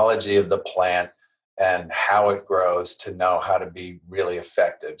biology of the plant and how it grows to know how to be really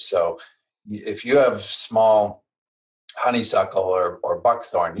effective. So if you have small honeysuckle or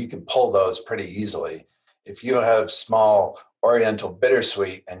buckthorn, you can pull those pretty easily. If you have small oriental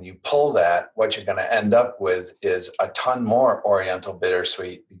bittersweet and you pull that, what you're going to end up with is a ton more oriental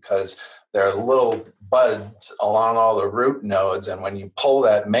bittersweet, because there are little buds along all the root nodes. And when you pull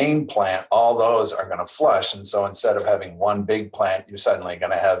that main plant, all those are going to flush. And so instead of having one big plant, you're suddenly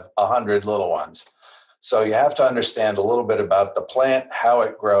going to have 100 little ones. So you have to understand a little bit about the plant, how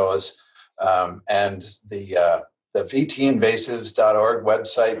it grows, and the VTinvasives.org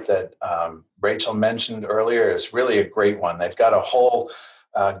website that Rachel mentioned earlier is really a great one. They've got a whole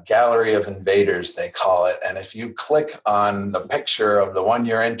gallery of invaders, they call it. And if you click on the picture of the one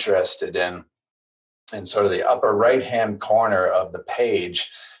you're interested in sort of the upper right-hand corner of the page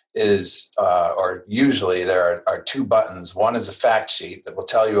is, or usually there are two buttons. One is a fact sheet that will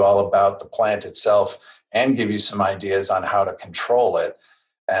tell you all about the plant itself and give you some ideas on how to control it.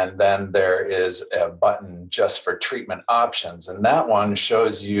 And then there is a button just for treatment options. And that one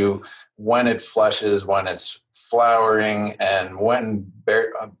shows you when it flushes, when it's flowering, and when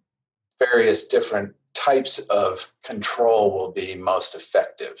various different types of control will be most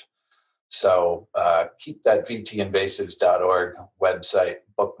effective. So keep that VTinvasives.org website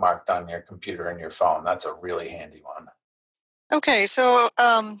bookmarked on your computer and your phone. That's a really handy one. Okay, so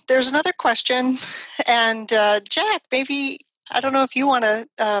there's another question. And Jack, maybe, I don't know if you want to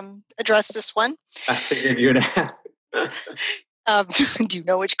address this one. I figured you would ask. Do you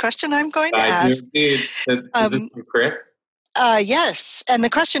know which question I'm going to ask? I do indeed. Is this from Chris? Yes, and the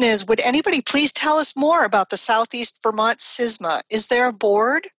question is, would anybody please tell us more about the Southeast Vermont SISMA? Is there a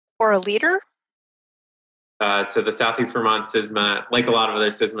board or a leader? So the Southeast Vermont SISMA, like a lot of other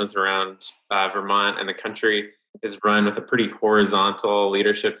SISMAs around Vermont and the country, is run with a pretty horizontal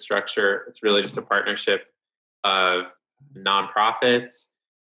leadership structure. It's really just a partnership of nonprofits,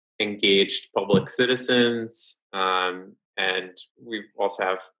 engaged public citizens, and we also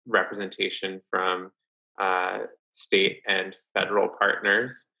have representation from state and federal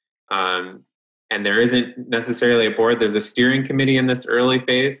partners. And there isn't necessarily a board. There's a steering committee in this early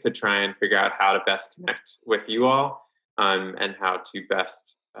phase to try and figure out how to best connect with you all, and how to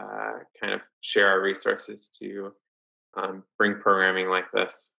best kind of share our resources to bring programming like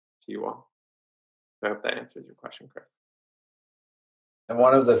this to you all. So I hope that answers your question, Chris. And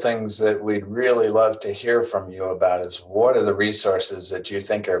one of the things that we'd really love to hear from you about is, what are the resources that you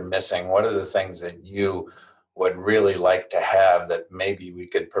think are missing? What are the things that you would really like to have that maybe we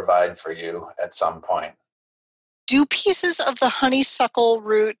could provide for you at some point? Do pieces of the honeysuckle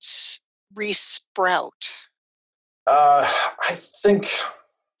roots resprout? I think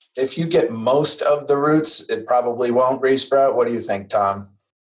if you get most of the roots, it probably won't resprout. What do you think, Tom?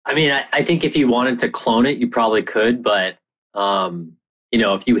 I mean, I think if you wanted to clone it, you probably could, but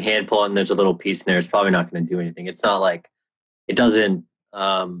if you hand pull it and there's a little piece in there, it's probably not going to do anything. It's not like, it doesn't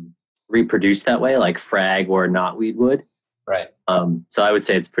reproduce that way like frag or knotweed would. Right. So I would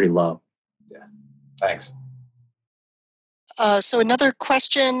say it's pretty low. Yeah. Thanks. So another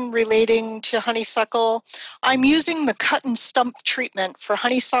question relating to honeysuckle. I'm using the cut and stump treatment for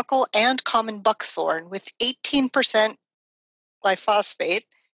honeysuckle and common buckthorn with 18% glyphosate.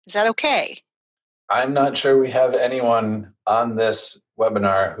 Is that okay? I'm not sure we have anyone on this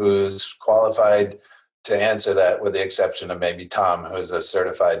webinar who's qualified to answer that, with the exception of maybe Tom, who is a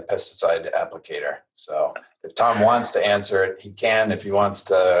certified pesticide applicator. So if Tom wants to answer it, he can. If he wants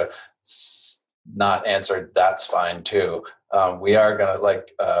to not answer it, that's fine too. We are going to,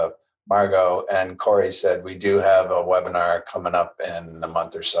 like Margot and Corey said, we do have a webinar coming up in a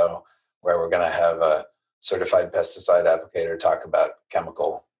month or so where we're going to have a certified pesticide applicator talk about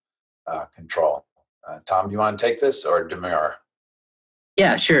chemical control. Tom, do you want to take this, or Demir?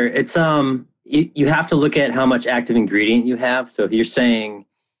 Yeah, sure. It's you have to look at how much active ingredient you have. So if you're saying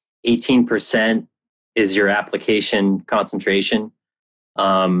 18% is your application concentration,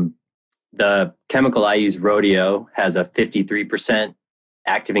 the chemical I use, Rodeo, has a 53%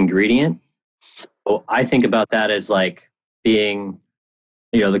 active ingredient. So I think about that as like being,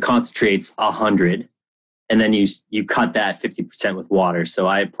 the concentrate's 100, and then you cut that 50% with water. So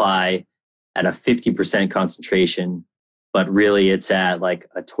I apply at a 50% concentration, but really it's at like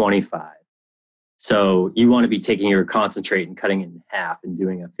a 25. So you want to be taking your concentrate and cutting it in half and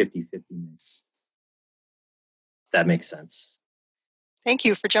doing a 50-50 mix. That makes sense. Thank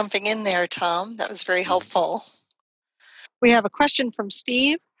you for jumping in there, Tom. That was very helpful. We have a question from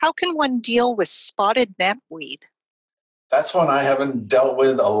Steve. How can one deal with spotted knapweed? That's one I haven't dealt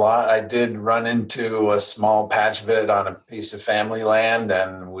with a lot. I did run into a small patch of it on a piece of family land,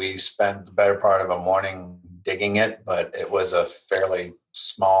 and we spent the better part of a morning digging it, but it was a fairly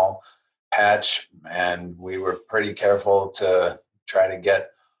small patch, and we were pretty careful to try to get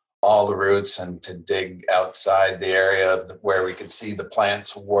all the roots and to dig outside the area where we could see the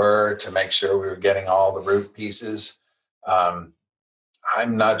plants were to make sure we were getting all the root pieces. I'm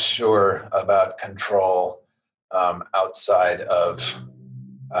not sure about control outside of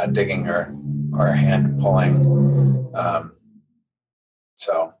digging or hand pulling.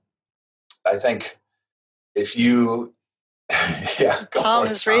 So I think if you, yeah. Tom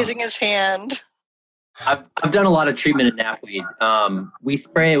is raising his hand. I've done a lot of treatment of knapweed. We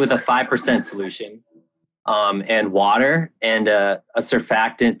spray it with a 5% solution and water and a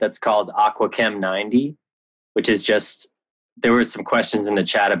surfactant that's called Aquachem 90, which is just, there were some questions in the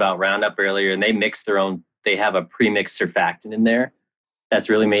chat about Roundup earlier, and they mix their own, they have a pre-mixed surfactant in there that's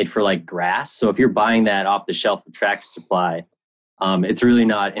really made for like grass. So if you're buying that off the shelf at Tractor Supply, it's really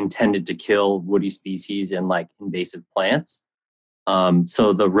not intended to kill woody species and like invasive plants.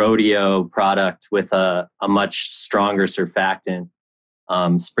 So the Rodeo product with a much stronger surfactant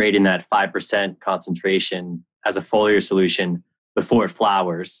sprayed in that 5% concentration as a foliar solution before it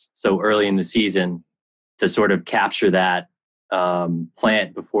flowers. So early in the season to sort of capture that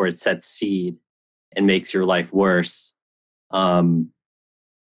plant before it sets seed and makes your life worse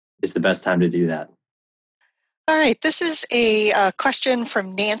is the best time to do that. All right, this is a question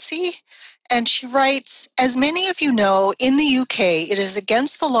from Nancy, and she writes, as many of you know, in the UK, it is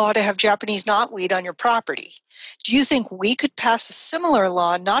against the law to have Japanese knotweed on your property. Do you think we could pass a similar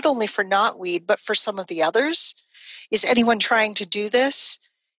law, not only for knotweed, but for some of the others? Is anyone trying to do this?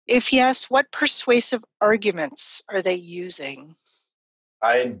 If yes, what persuasive arguments are they using?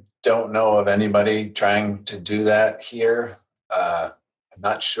 I don't know of anybody trying to do that here. I'm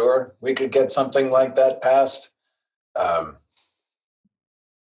not sure we could get something like that passed.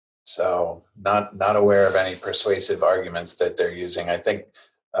 So not aware of any persuasive arguments that they're using. I think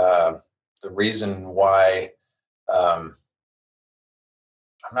the reason why I'm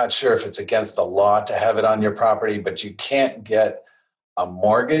not sure if it's against the law to have it on your property, but you can't get a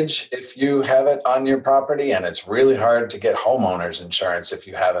mortgage if you have it on your property, and it's really hard to get homeowners insurance if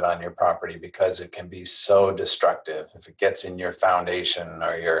you have it on your property because it can be so destructive. If it gets in your foundation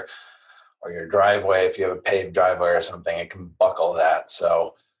or your driveway, if you have a paved driveway or something, it can buckle that.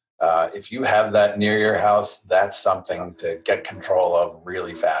 So if you have that near your house, that's something to get control of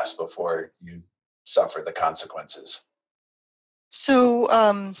really fast before you suffer the consequences.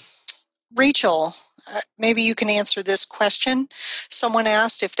 So, Rachel, maybe you can answer this question. Someone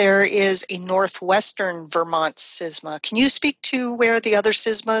asked if there is a northwestern Vermont SISMA. Can you speak to where the other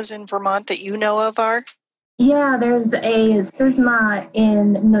SISMAs in Vermont that you know of are? Yeah, there's a SISMA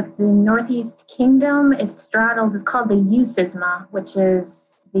in the Northeast Kingdom. It straddles, it's called the U-SISMA, which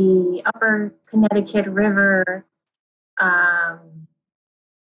is the Upper Connecticut River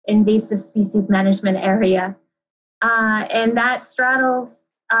Invasive Species Management Area. And that straddles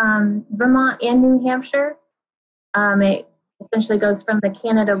Vermont and New Hampshire. It essentially goes from the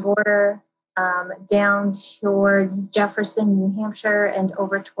Canada border down towards Jefferson, New Hampshire, and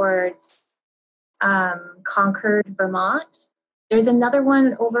over towards Concord, Vermont. There's another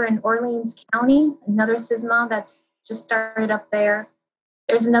one over in Orleans County, another SISMA that's just started up there.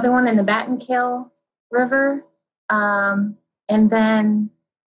 There's another one in the Battenkill River, and then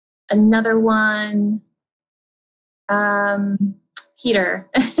another one, Peter.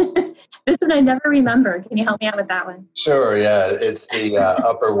 This one I never remember. Can you help me out with that one? Sure, yeah. It's the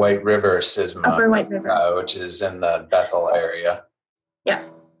Upper White River SISMA, Upper White River. which is in the Bethel area. Yeah.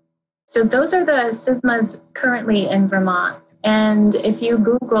 So those are the SISMAs currently in Vermont. And if you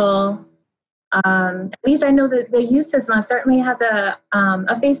Google, at least I know that the U SISMA certainly has a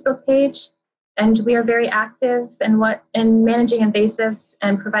Facebook page, and we are very active in managing invasives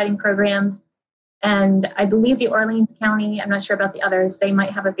and providing programs. And I believe the Orleans County, I'm not sure about the others, they might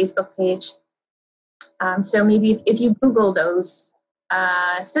have a Facebook page. So maybe if you Google those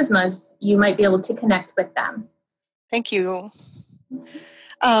SISMAs, you might be able to connect with them. Thank you.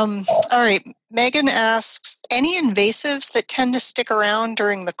 All right, Megan asks, any invasives that tend to stick around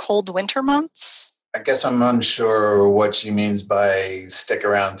during the cold winter months? I guess I'm unsure what she means by stick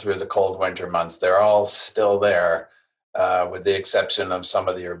around through the cold winter months. They're all still there. with the exception of some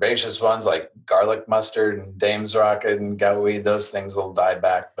of the herbaceous ones like garlic mustard and Dame's rocket and gowweed. Those things will die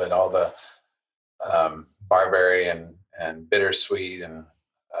back, but all the barberry and bittersweet and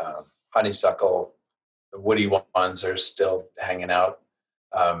honeysuckle, the woody ones are still hanging out.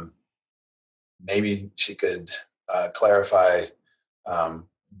 Maybe she could clarify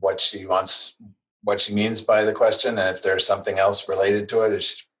what she means by the question, and if there's something else related to it. Is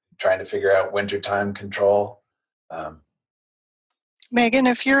she trying to figure out wintertime control? Megan,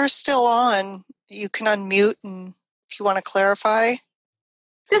 if you're still on, you can unmute, and if you want to clarify.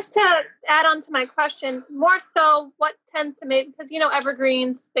 Just to add on to my question, more so what tends to make, because,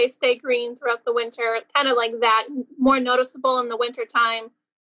 evergreens, they stay green throughout the winter, kind of like that, more noticeable in the wintertime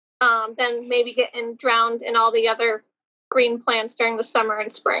than maybe getting drowned in all the other green plants during the summer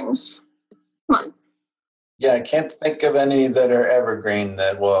and springs months. Yeah, I can't think of any that are evergreen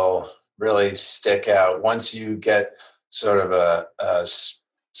that will really stick out. Once you get sort of a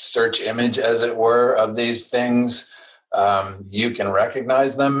search image, as it were, of these things, you can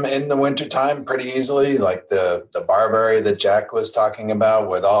recognize them in the wintertime pretty easily, like the barberry that Jack was talking about,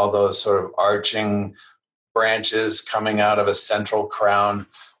 with all those sort of arching branches coming out of a central crown.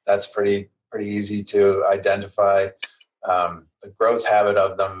 That's pretty easy to identify. The growth habit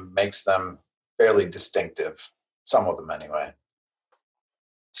of them makes them fairly distinctive, some of them anyway.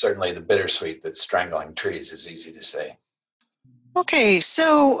 Certainly the bittersweet that's strangling trees is easy to see. Okay,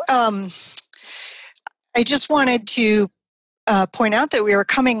 so I just wanted to point out that we are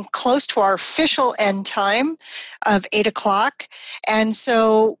coming close to our official end time of 8 o'clock. And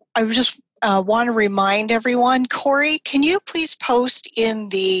so I just want to remind everyone, Corey, can you please post in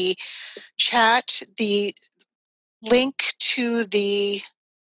the chat the link to the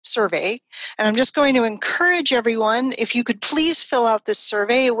survey? And I'm just going to encourage everyone, if you could please fill out this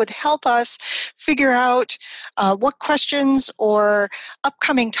survey. It would help us figure out what questions or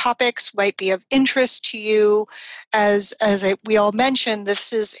upcoming topics might be of interest to you. As we all mentioned,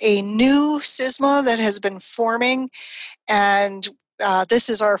 this is a new SISMA that has been forming, and this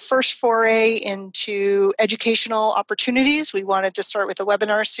is our first foray into educational opportunities. We wanted to start with a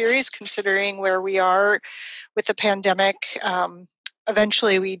webinar series, considering where we are with the pandemic.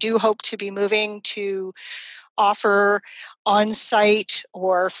 Eventually, we do hope to be moving to offer on-site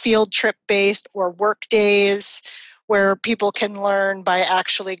or field trip-based or work days where people can learn by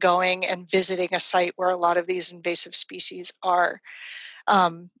actually going and visiting a site where a lot of these invasive species are.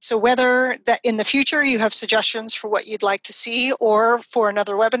 So whether that in the future you have suggestions for what you'd like to see, or for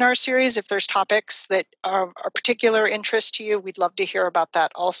another webinar series, if there's topics that are of particular interest to you, we'd love to hear about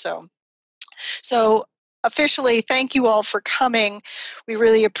that also. So officially, thank you all for coming. We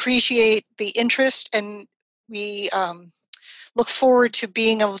really appreciate the interest, and we look forward to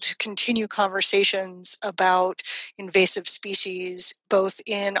being able to continue conversations about invasive species, both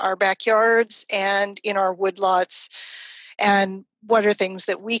in our backyards and in our woodlots, and what are things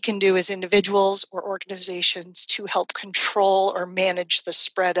that we can do as individuals or organizations to help control or manage the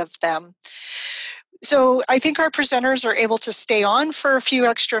spread of them. So I think our presenters are able to stay on for a few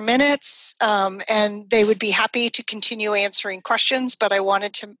extra minutes, and they would be happy to continue answering questions, but I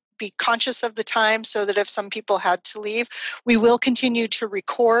wanted to be conscious of the time so that if some people had to leave, we will continue to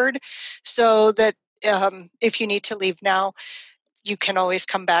record so that if you need to leave now, you can always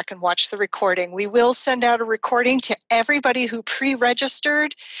come back and watch the recording. We will send out a recording to everybody who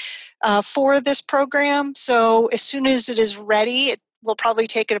pre-registered for this program. So as soon as it is ready, it will probably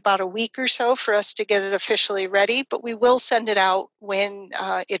take it about a week or so for us to get it officially ready, but we will send it out when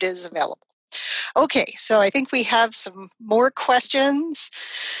it is available. Okay, so I think we have some more questions.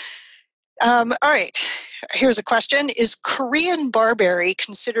 All right, here's a question. Is Korean barberry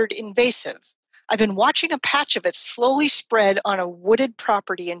considered invasive? I've been watching a patch of it slowly spread on a wooded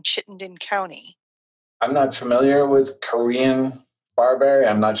property in Chittenden County. I'm not familiar with Korean barberry.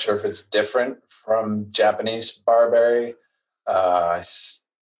 I'm not sure if it's different from Japanese barberry.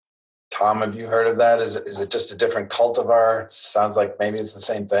 Tom, have you heard of that? Is it just a different cultivar? It sounds like maybe it's the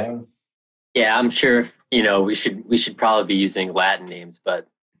same thing. Yeah, I'm sure, we should probably be using Latin names, but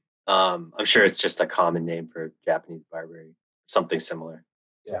I'm sure it's just a common name for Japanese barberry, something similar.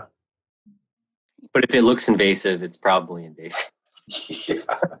 Yeah. But if it looks invasive, it's probably invasive. Yeah.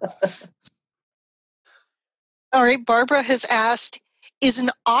 All right, Barbara has asked, is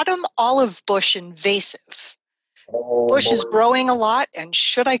an autumn olive bush invasive? Bush is growing a lot, and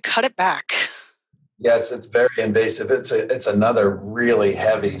should I cut it back? Yes, it's very invasive. It's another really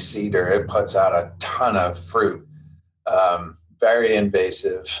heavy cedar. It puts out a ton of fruit. Very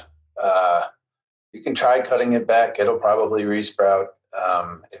invasive. You can try cutting it back. It'll probably resprout.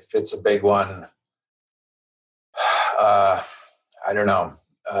 If it's a big one, I don't know.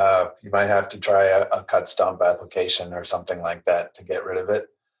 You might have to try a cut stump application or something like that to get rid of it.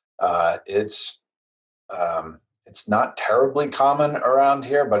 It's not terribly common around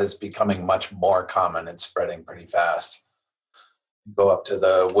here, but it's becoming much more common. It's spreading pretty fast. You go up to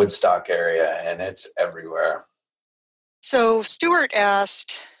the Woodstock area and it's everywhere. So Stuart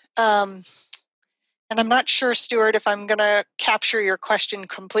asked, and I'm not sure, Stuart, if I'm going to capture your question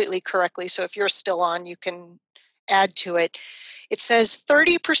completely correctly. So if you're still on, you can add to it. It says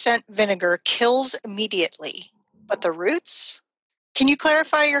 30% vinegar kills immediately, but the roots? Can you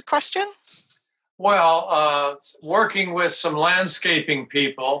clarify your question? Well, working with some landscaping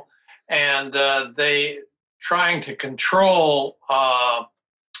people, and they trying to control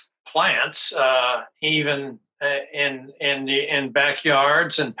plants, even in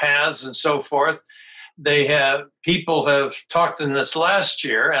backyards and paths and so forth. People have talked in this last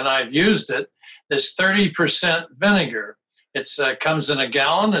year, and I've used it. This 30% vinegar. It's comes in a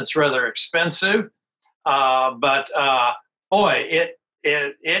gallon. It's rather expensive, but boy,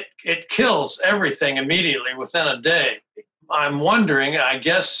 it kills everything immediately within a day. I'm wondering, I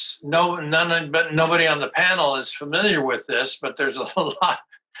guess nobody on the panel is familiar with this, but there's a lot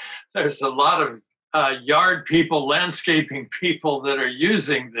of yard people, landscaping people that are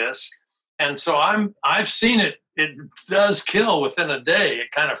using this. And so I've seen it does kill within a day.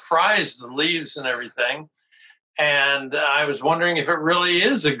 It kind of fries the leaves and everything. And I was wondering if it really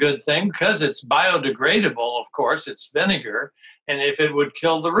is a good thing because it's biodegradable, of course, it's vinegar, and if it would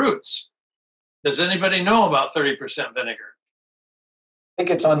kill the roots. Does anybody know about 30% vinegar? I think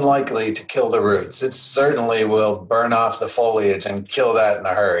it's unlikely to kill the roots. It certainly will burn off the foliage and kill that in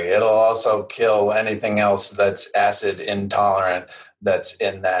a hurry. It'll also kill anything else that's acid intolerant that's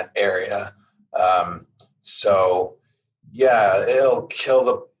in that area. So, yeah, it'll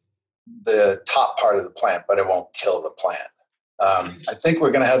kill the top part of the plant, but it won't kill the plant. I think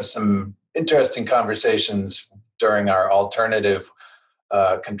we're going to have some interesting conversations during our alternative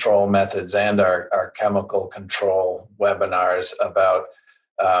control methods and our chemical control webinars about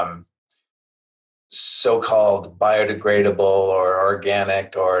so-called biodegradable or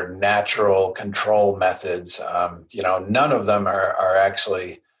organic or natural control methods. None of them are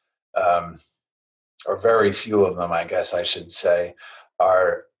actually, or very few of them, I guess I should say,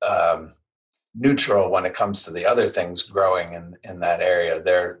 are neutral when it comes to the other things growing in that area.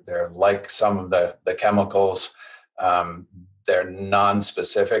 They're like some of the chemicals. They're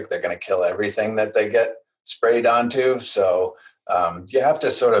non-specific. They're going to kill everything that they get sprayed onto. So you have to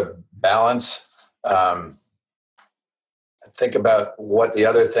sort of balance, think about what the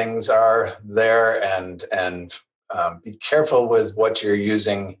other things are there, and be careful with what you're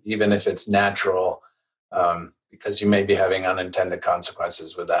using, even if it's natural, because you may be having unintended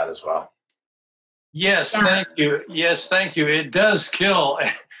consequences with that as well. Yes, thank you. Yes, thank you. It does kill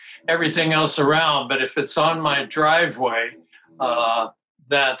everything else around, but if it's on my driveway,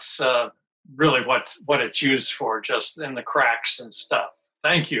 that's really what it's used for, just in the cracks and stuff.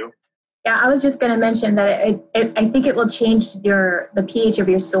 Thank you. Yeah, I was just going to mention that I think it will change the pH of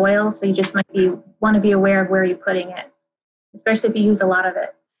your soil, so you just might want to be aware of where you're putting it, especially if you use a lot of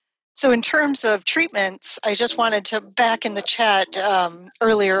it. So in terms of treatments, I just wanted to, back in the chat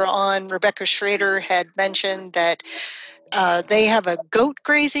earlier on, Rebecca Schrader had mentioned that they have a goat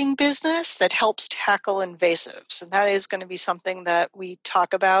grazing business that helps tackle invasives. And that is going to be something that we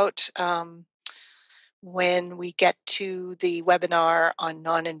talk about when we get to the webinar on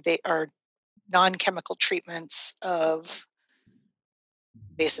non-chemical treatments of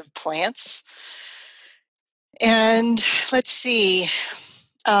invasive plants. And let's see.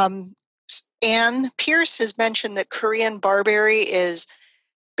 Anne Pierce has mentioned that Korean barberry is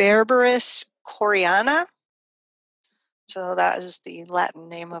Berberis koreana. So that is the Latin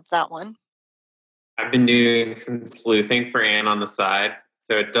name of that one. I've been doing some sleuthing for Anne on the side.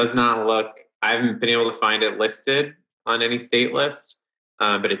 So it does not look, I haven't been able to find it listed on any state list,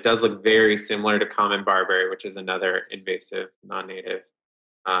 but it does look very similar to common barberry, which is another invasive non-native.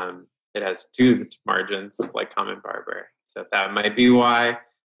 It has toothed margins like common barberry. So that might be why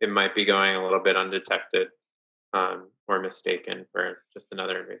it might be going a little bit undetected or mistaken for just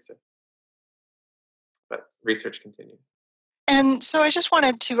another invasive. But research continues. And so I just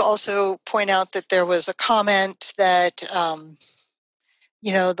wanted to also point out that there was a comment that,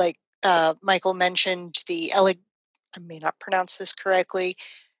 Michael mentioned the I may not pronounce this correctly.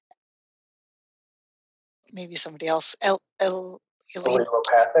 Maybe somebody else. Allelopathic?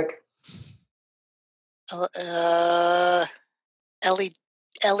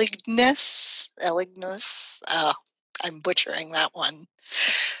 Elignus. Oh, I'm butchering that one.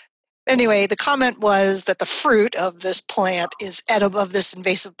 Anyway, the comment was that the fruit of this plant is edible, of this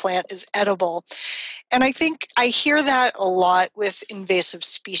invasive plant is edible. And I think I hear that a lot with invasive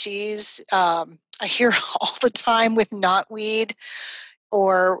species. I hear all the time with knotweed,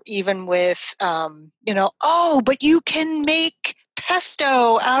 or even with, oh, but you can make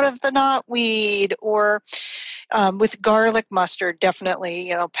pesto out of the knotweed, or with garlic mustard,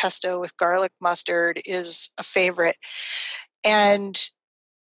 definitely, pesto with garlic mustard is a favorite. And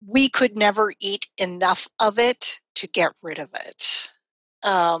we could never eat enough of it to get rid of it.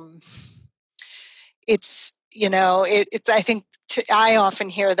 I think I often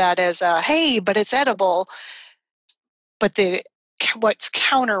hear that as hey, but it's edible. But what's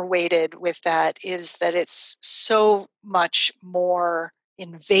counterweighted with that is that it's so much more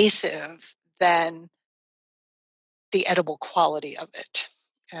invasive than the edible quality of it.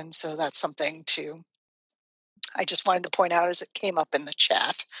 And so that's something I just wanted to point out as it came up in the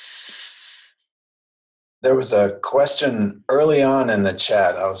chat. There was a question early on in the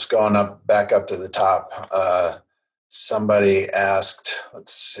chat. I was going back up to the top. Somebody asked,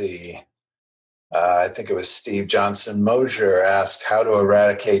 let's see, I think it was Steve Johnson Mosier asked how to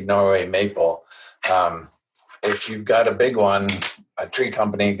eradicate Norway maple. If you've got a big one, a tree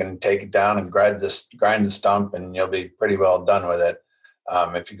company can take it down and grind the stump, and you'll be pretty well done with it.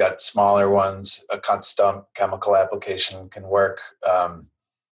 If you've got smaller ones, a cut stump chemical application can work.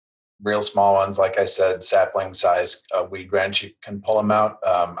 Real small ones, like I said, sapling size weed wrench, you can pull them out.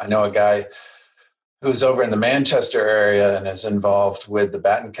 I know a guy who's over in the Manchester area and is involved with the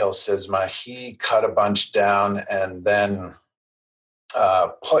bat and kill SISMA. He cut a bunch down and then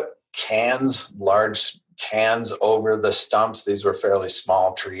put large cans over the stumps. These were fairly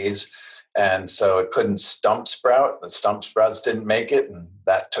small trees, and so it couldn't stump sprout. The stump sprouts didn't make it, and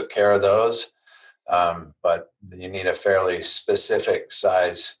that took care of those. But you need a fairly specific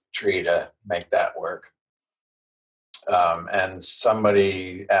size tree to make that work. And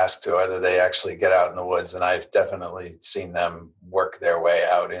somebody asked whether they actually get out in the woods, and I've definitely seen them work their way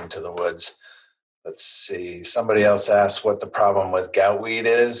out into the woods. Let's see. Somebody else asked what the problem with goutweed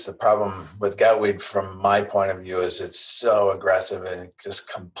is. The problem with goutweed, from my point of view, is it's so aggressive and it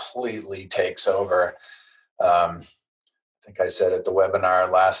just completely takes over. I think I said at the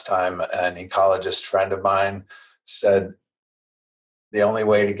webinar last time, an ecologist friend of mine said, the only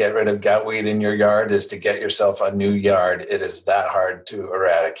way to get rid of goutweed in your yard is to get yourself a new yard. It is that hard to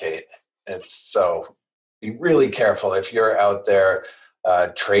eradicate. So be really careful if you're out there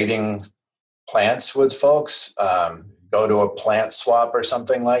trading plants with folks. Go to a plant swap or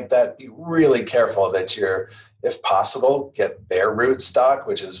something like that. Be really careful that if possible, get bare root stock,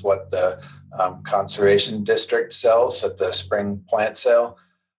 which is what the conservation district sells at the spring plant sale.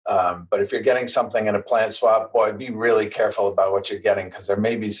 But if you're getting something in a plant swap, boy, be really careful about what you're getting, because there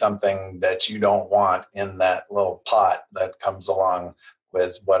may be something that you don't want in that little pot that comes along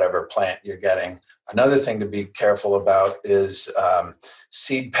with whatever plant you're getting. Another thing to be careful about is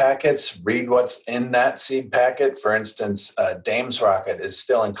seed packets. Read what's in that seed packet. For instance, Dame's rocket is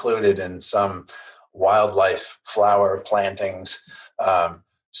still included in some wildlife flower plantings.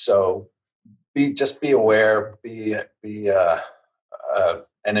 So just be aware, be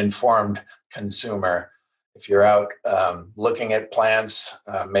an informed consumer. If you're out looking at plants,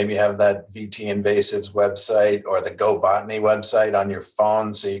 maybe have that VT Invasives website or the Go Botany website on your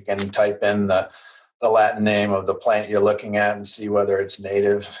phone, so you can type in the Latin name of the plant you're looking at and see whether it's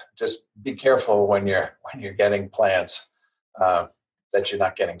native. Just be careful when you're getting plants that you're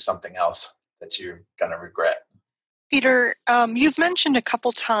not getting something else that you're going to regret. Peter, you've mentioned a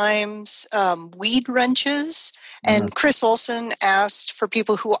couple times weed wrenches, and Chris Olson asked for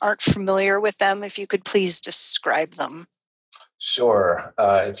people who aren't familiar with them if you could please describe them. Sure.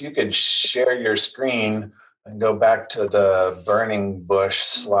 If you could share your screen and go back to the burning bush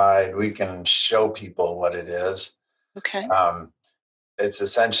slide, we can show people what it is. Okay. It's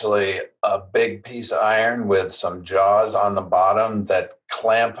essentially a big piece of iron with some jaws on the bottom that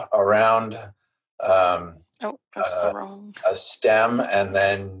clamp around a stem, and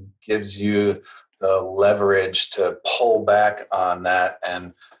then gives you the leverage to pull back on that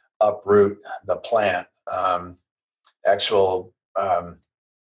and uproot the plant. Actual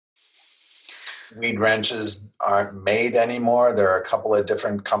weed wrenches aren't made anymore. There are a couple of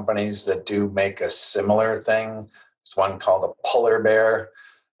different companies that do make a similar thing. There's one called a Puller Bear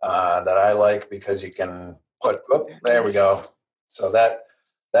that I like, because you can there we go. So that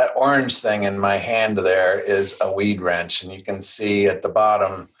orange thing in my hand there is a weed wrench, and you can see at the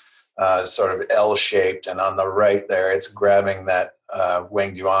bottom sort of L-shaped, and on the right there it's grabbing that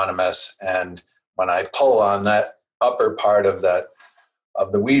winged euonymus, and when I pull on that upper part of that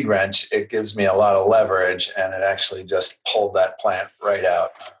of the weed wrench, it gives me a lot of leverage, and it actually just pulled that plant right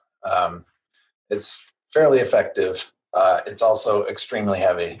out. It's fairly effective. It's also extremely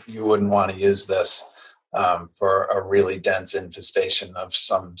heavy. You wouldn't want to use this for a really dense infestation of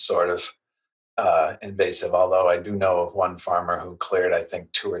some sort of invasive, although I do know of one farmer who cleared, I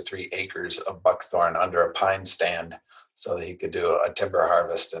think, 2 or 3 acres of buckthorn under a pine stand so that he could do a timber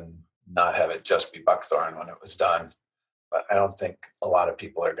harvest and not have it just be buckthorn when it was done. But I don't think a lot of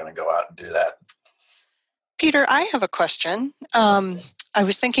people are going to go out and do that. Peter, I have a question. I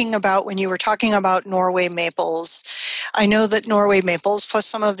was thinking about when you were talking about Norway maples. I know that Norway maples, plus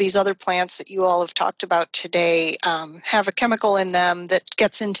some of these other plants that you all have talked about today, have a chemical in them that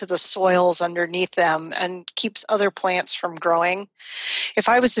gets into the soils underneath them and keeps other plants from growing. If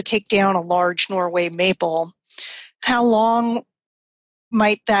I was to take down a large Norway maple, how long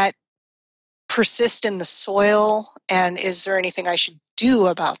might that persist in the soil? And is there anything I should do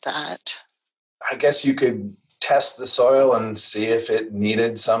about that? I guess you could test the soil and see if it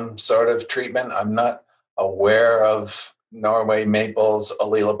needed some sort of treatment. I'm not aware of Norway maple's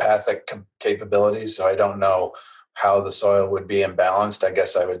allelopathic capabilities, so I don't know how the soil would be imbalanced. I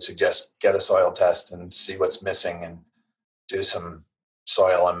guess I would suggest get a soil test and see what's missing and do some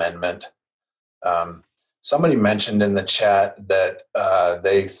soil amendment. Somebody mentioned in the chat that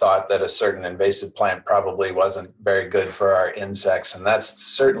they thought that a certain invasive plant probably wasn't very good for our insects, and that's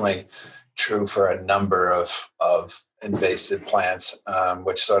certainly true for a number of invasive plants,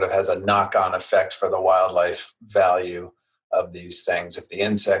 which sort of has a knock-on effect for the wildlife value of these things. If the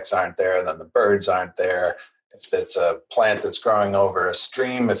insects aren't there, then the birds aren't there. If it's a plant that's growing over a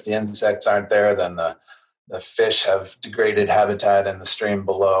stream, if the insects aren't there, then the fish have degraded habitat in the stream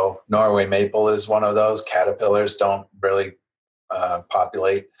below. Norway maple is one of those. Caterpillars don't really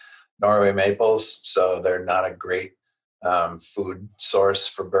populate Norway maples, so they're not a great food source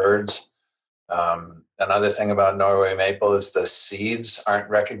for birds. Another thing about Norway maple is the seeds aren't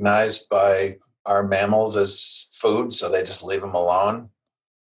recognized by our mammals as food, so they just leave them alone.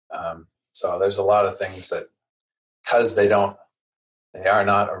 So there's a lot of things that, because they are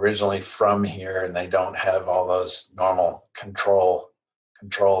not originally from here and they don't have all those normal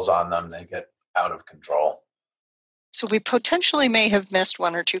controls on them, they get out of control. So we potentially may have missed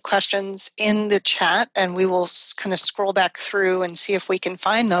 1 or 2 questions in the chat, and we will kind of scroll back through and see if we can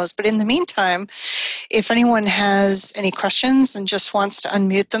find those. But in the meantime, if anyone has any questions and just wants to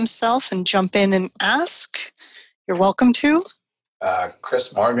unmute themselves and jump in and ask, you're welcome to.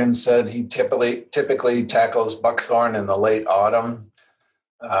 Chris Morgan said he typically tackles buckthorn in the late autumn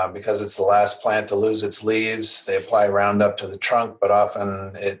because it's the last plant to lose its leaves. They apply Roundup to the trunk, but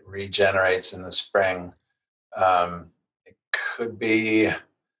often it regenerates in the spring. It could be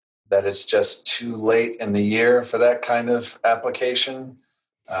that it's just too late in the year for that kind of application.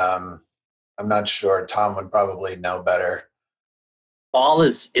 I'm not sure. Tom would probably know better. Fall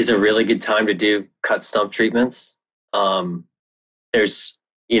is a really good time to do cut stump treatments. There's,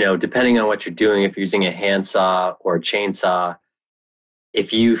 depending on what you're doing, if you're using a handsaw or a chainsaw,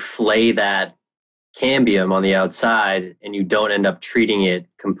 if you flay that cambium on the outside and you don't end up treating it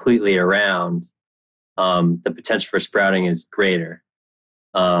completely around, the potential for sprouting is greater.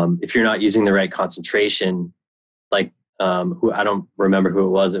 If you're not using the right concentration, like I don't remember who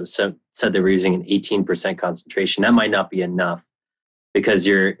it was said they were using an 18% concentration, that might not be enough because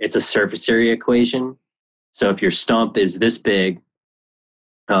it's a surface area equation. So if your stump is this big,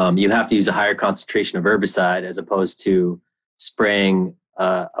 you have to use a higher concentration of herbicide as opposed to spraying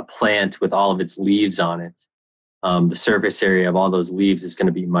a plant with all of its leaves on it. The surface area of all those leaves is going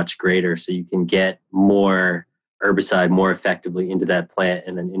to be much greater, so you can get more herbicide more effectively into that plant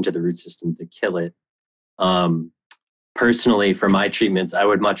and then into the root system to kill it. Personally, for my treatments, I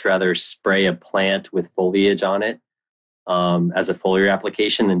would much rather spray a plant with foliage on it as a foliar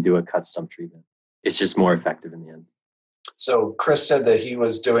application than do a cut stump treatment. It's just more effective in the end. So Chris said that he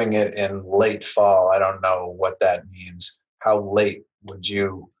was doing it in late fall. I don't know what that means. How late would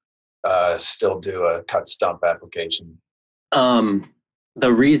you still do a cut stump application?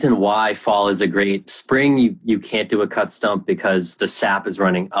 The reason why fall is a great spring, you can't do a cut stump because the sap is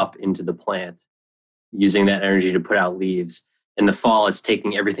running up into the plant, using that energy to put out leaves. In the fall, it's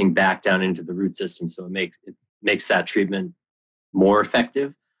taking everything back down into the root system, so it makes that treatment more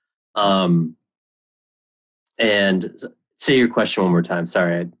effective. And say your question one more time.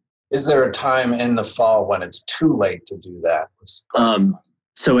 Sorry. Is there a time in the fall when it's too late to do that?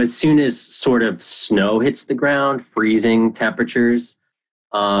 So as soon as sort of snow hits the ground, freezing temperatures,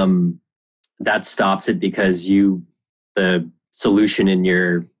 that stops it because the solution in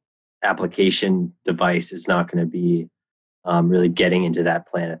your application device is not going to be really getting into that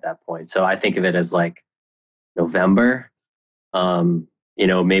plan at that point. So I think of it as like November.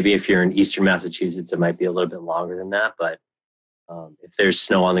 Maybe if you're in Eastern Massachusetts, it might be a little bit longer than that. But if there's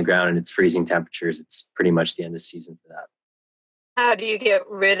snow on the ground and it's freezing temperatures, it's pretty much the end of season for that. How do you get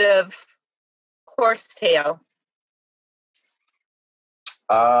rid of horsetail?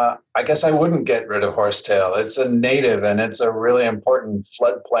 I guess I wouldn't get rid of horsetail. It's a native and it's a really important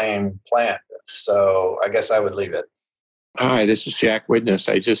floodplain plant. So I guess I would leave it. Hi, this is Jack Witness.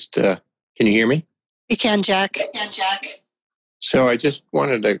 I just, can you hear me? You can, Jack. So I just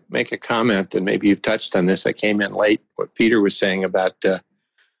wanted to make a comment, and maybe you've touched on this. I came in late, what Peter was saying about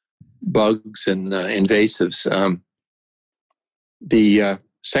bugs and invasives. The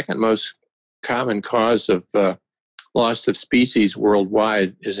second most common cause of loss of species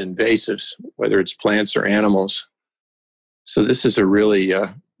worldwide is invasives, whether it's plants or animals. So this is a really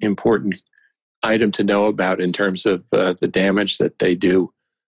important item to know about in terms of the damage that they do.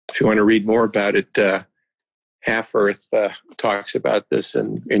 If you want to read more about it, Half Earth talks about this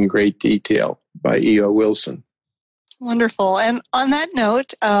in great detail by E.O. Wilson. Wonderful. And on that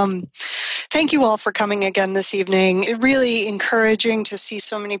note, thank you all for coming again this evening. It's really encouraging to see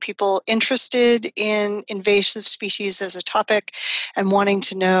so many people interested in invasive species as a topic and wanting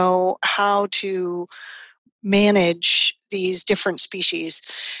to know how to manage these different species.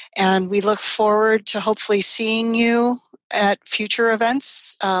 And we look forward to hopefully seeing you at future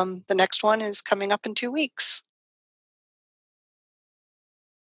events. The next one is coming up in 2 weeks.